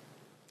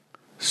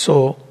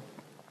 So,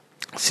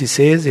 she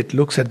says it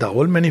looks at the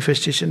whole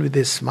manifestation with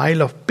a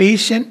smile of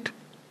patient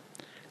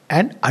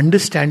and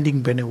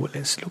understanding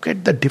benevolence. Look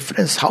at the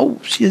difference, how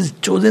she has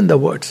chosen the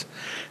words.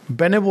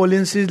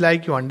 Benevolence is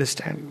like you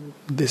understand,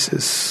 this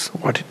is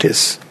what it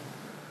is.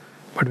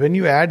 But when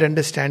you add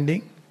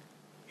understanding,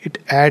 it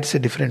adds a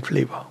different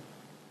flavor.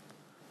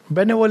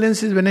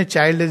 Benevolence is when a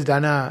child has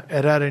done an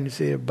error and you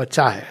say,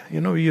 bacha hai.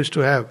 We used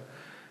to have.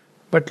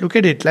 But look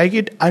at it, like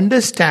it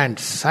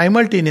understands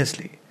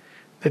simultaneously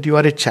that you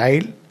are a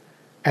child.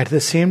 At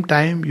the same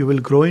time, you will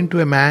grow into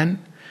a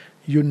man.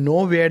 You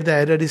know where the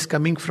error is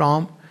coming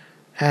from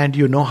and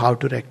you know how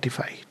to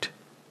rectify it.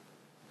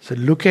 So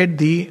look at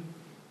the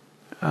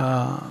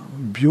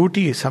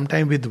beauty.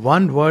 Sometimes with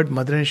one word,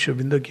 Mother and Sri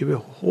Aurobindo give a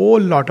whole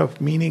lot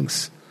of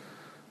meanings.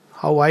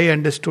 How I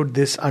understood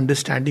this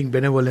understanding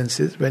benevolence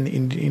is when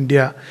in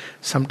India,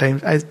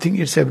 sometimes, I think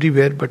it's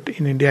everywhere, but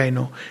in India I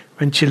know,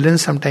 when children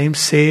sometimes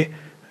say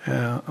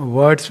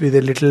words with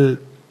a little,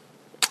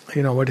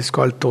 what is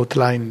called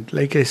totla,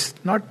 like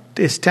not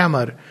a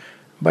stammer,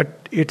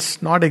 but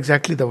it's not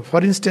exactly the.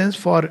 For instance,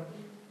 for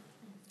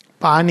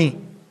pani,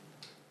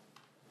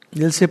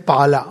 they'll say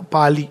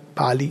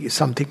pali,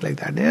 something like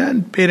that.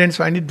 And parents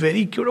find it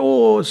very cute.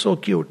 Oh, so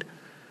cute.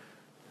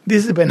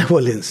 This is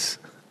benevolence.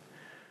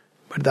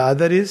 But the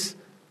other is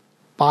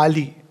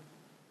pali.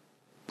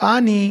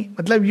 Pani,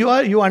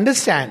 matlab you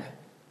understand,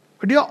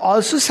 but you are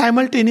also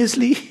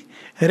simultaneously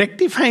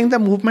rectifying the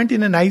movement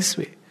in a nice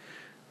way.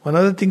 One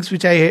of the things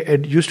which I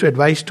used to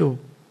advise to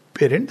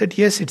parents, that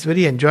yes, it's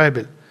very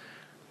enjoyable.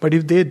 But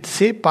if they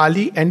say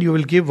Pali and you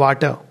will give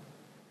water,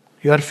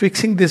 you are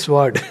fixing this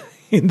word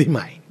in the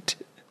mind.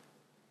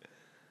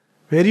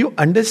 Where you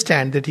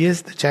understand that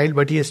yes, the child,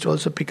 but he has to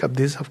also pick up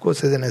this, of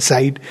course, as an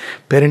aside,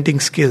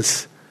 parenting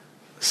skills.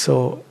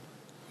 So,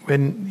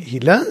 when he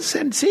learns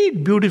and say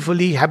it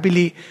beautifully,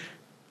 happily,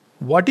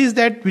 what is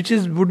that which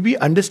would be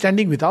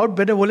understanding without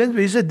benevolence?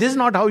 Where he says, this is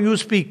not how you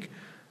speak.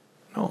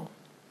 No.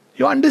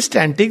 You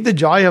understand, take the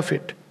joy of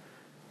it.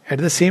 At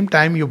the same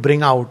time, you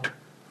bring out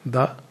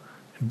the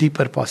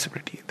deeper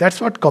possibility. That's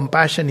what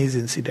compassion is,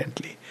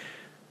 incidentally.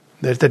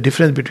 There's the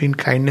difference between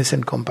kindness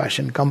and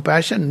compassion.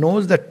 Compassion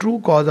knows the true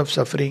cause of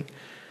suffering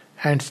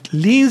and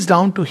leans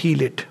down to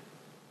heal it.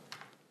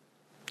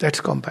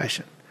 That's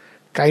compassion.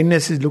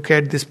 Kindness is, look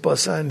at this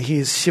person, he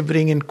is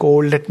shivering in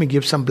cold, let me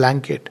give some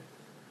blanket.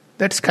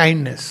 That's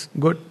kindness.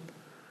 Good.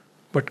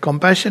 But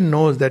compassion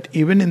knows that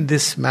even in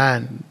this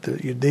man, there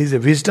is a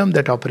wisdom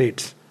that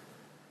operates.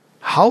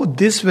 How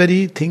this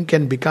very thing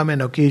can become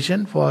an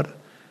occasion for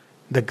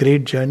the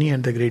great journey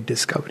and the great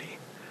discovery.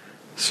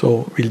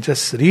 So we'll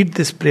just read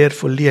this prayer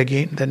fully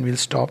again, then we'll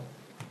stop.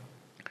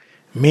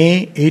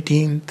 May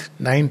 18th,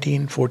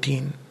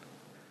 1914.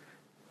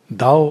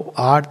 Thou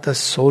art the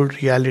sole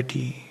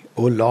reality,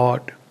 O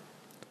Lord.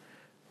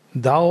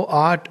 Thou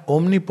art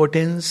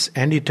omnipotence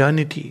and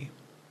eternity.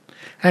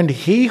 And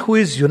he who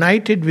is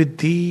united with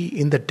thee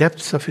in the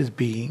depths of his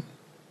being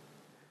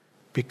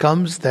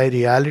becomes thy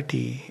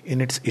reality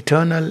in its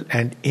eternal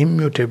and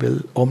immutable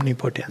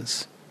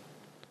omnipotence.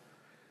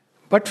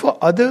 But for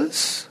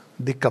others,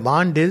 the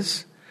command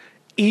is,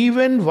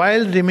 even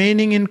while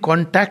remaining in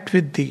contact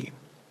with thee,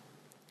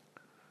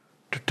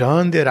 to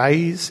turn their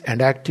eyes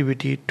and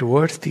activity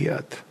towards the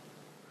earth.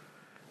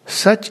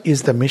 Such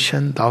is the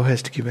mission thou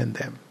hast given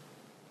them.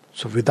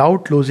 So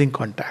without losing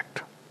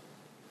contact.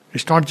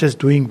 It's not just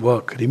doing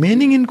work,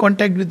 remaining in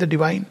contact with the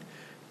divine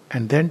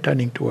and then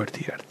turning towards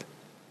the earth.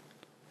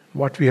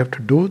 What we have to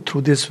do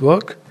through this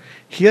work,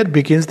 here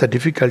begins the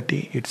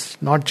difficulty.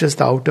 It's not just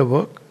the outer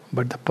work,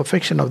 but the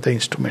perfection of the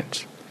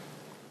instruments.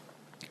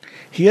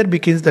 Here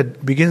begins the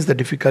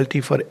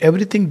difficulty, for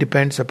everything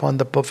depends upon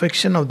the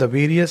perfection of the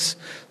various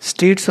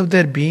states of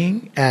their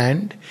being,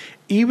 and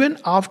even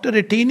after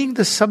attaining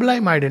the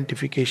sublime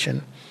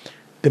identification,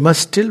 they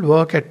must still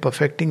work at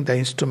perfecting the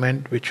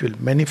instrument which will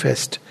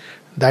manifest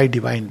thy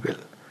divine will.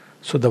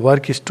 So the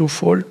work is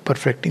twofold,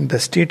 perfecting the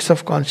states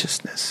of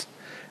consciousness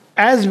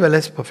as well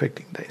as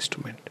perfecting the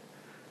instrument.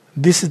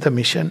 This is the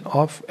mission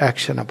of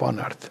action upon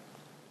earth.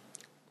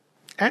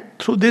 And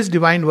through this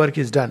divine work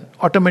is done,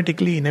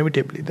 automatically,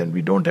 inevitably, then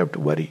we don't have to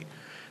worry.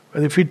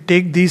 But if we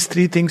take these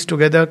three things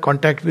together,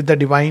 contact with the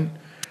divine,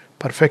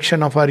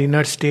 perfection of our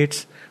inner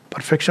states,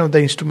 perfection of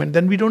the instrument,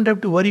 then we don't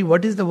have to worry,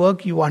 what is the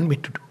work you want me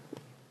to do?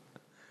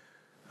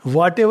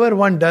 Whatever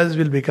one does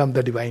will become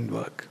the divine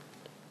work.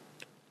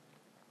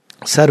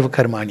 Sarva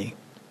Karmani.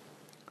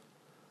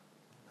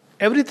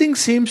 Everything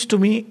seems to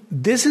me,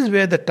 this is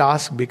where the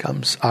task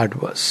becomes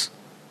arduous.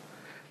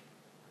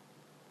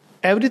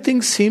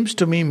 Everything seems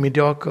to me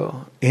mediocre,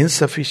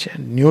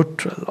 insufficient,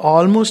 neutral,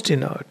 almost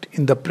inert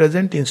in the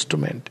present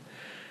instrument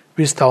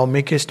which thou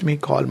makest me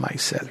call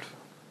myself.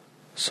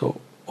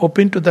 So,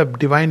 open to the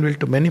divine will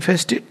to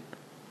manifest it,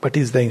 but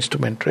is the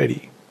instrument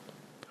ready?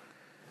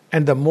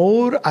 And the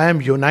more I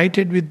am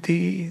united with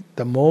thee,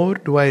 the more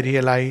do I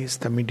realize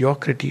the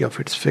mediocrity of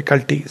its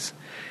faculties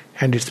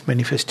and its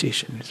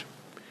manifestations.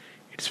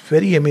 It's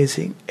very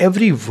amazing.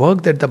 Every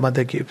work that the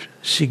mother gives,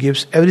 she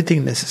gives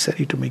everything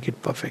necessary to make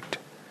it perfect.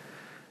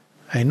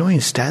 I know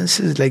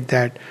instances like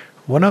that.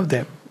 One of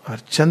them,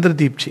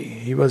 Chandradeep ji,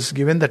 he was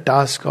given the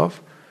task of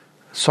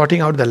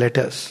sorting out the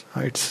letters.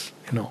 It's,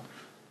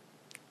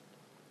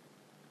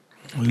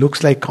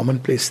 looks like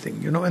commonplace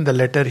thing. When the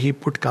letter he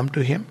put come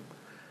to him,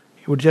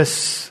 he would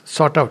just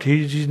sort out.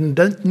 He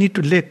doesn't need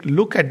to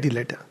look at the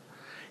letter.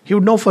 He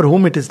would know for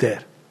whom it is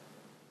there.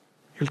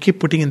 He'll keep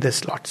putting in their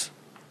slots.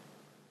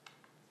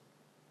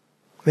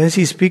 Then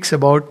he speaks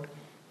about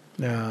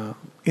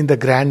in the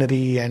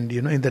granary and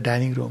in the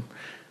dining room.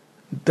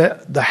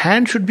 The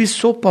hand should be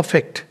so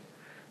perfect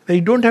that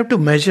you don't have to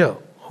measure.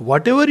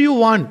 Whatever you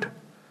want,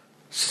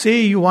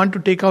 say you want to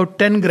take out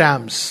 10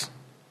 grams,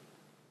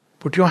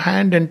 put your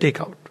hand and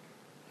take out.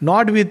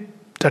 Not with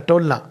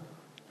tatolna.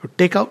 You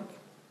take out.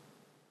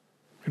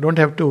 You don't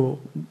have to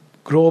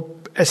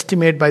grope,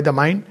 estimate by the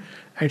mind.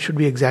 And it should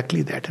be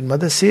exactly that. And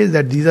Mother says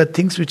that these are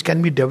things which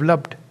can be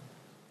developed.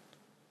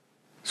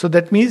 So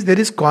that means there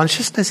is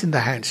consciousness in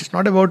the hands. It's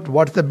not about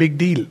what's the big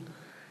deal.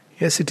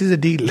 Yes, it is a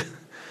deal.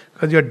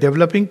 Because you are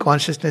developing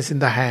consciousness in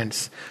the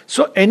hands.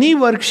 So any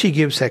work she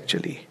gives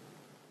actually,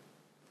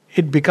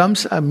 it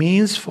becomes a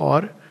means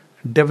for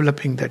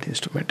developing that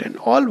instrument. And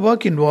all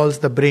work involves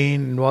the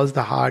brain, involves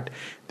the heart.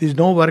 There is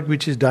no work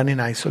which is done in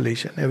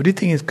isolation.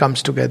 Everything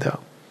comes together.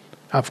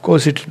 Of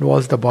course it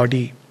involves the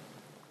body,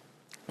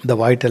 the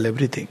vital,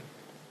 everything.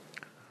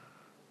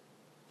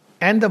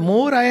 And the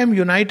more I am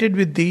united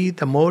with thee,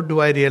 the more do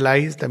I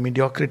realize the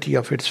mediocrity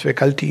of its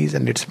faculties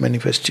and its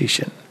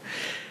manifestation.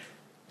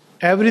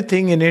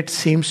 Everything in it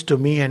seems to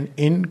me an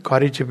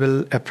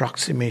incorrigible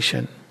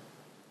approximation.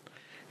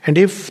 And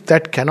if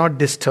that cannot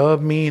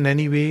disturb me in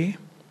any way,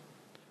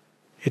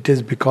 it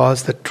is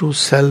because the true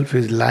self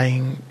is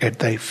lying at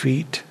thy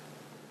feet,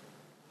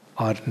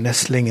 or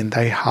nestling in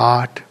thy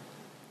heart,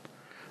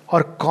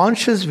 or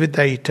conscious with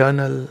thy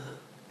eternal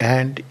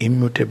and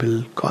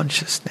immutable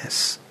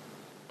consciousness,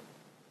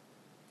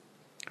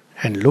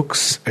 and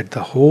looks at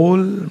the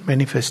whole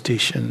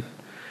manifestation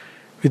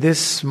with a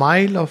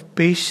smile of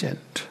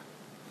patient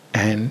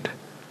and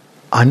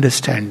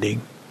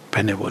understanding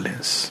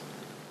benevolence.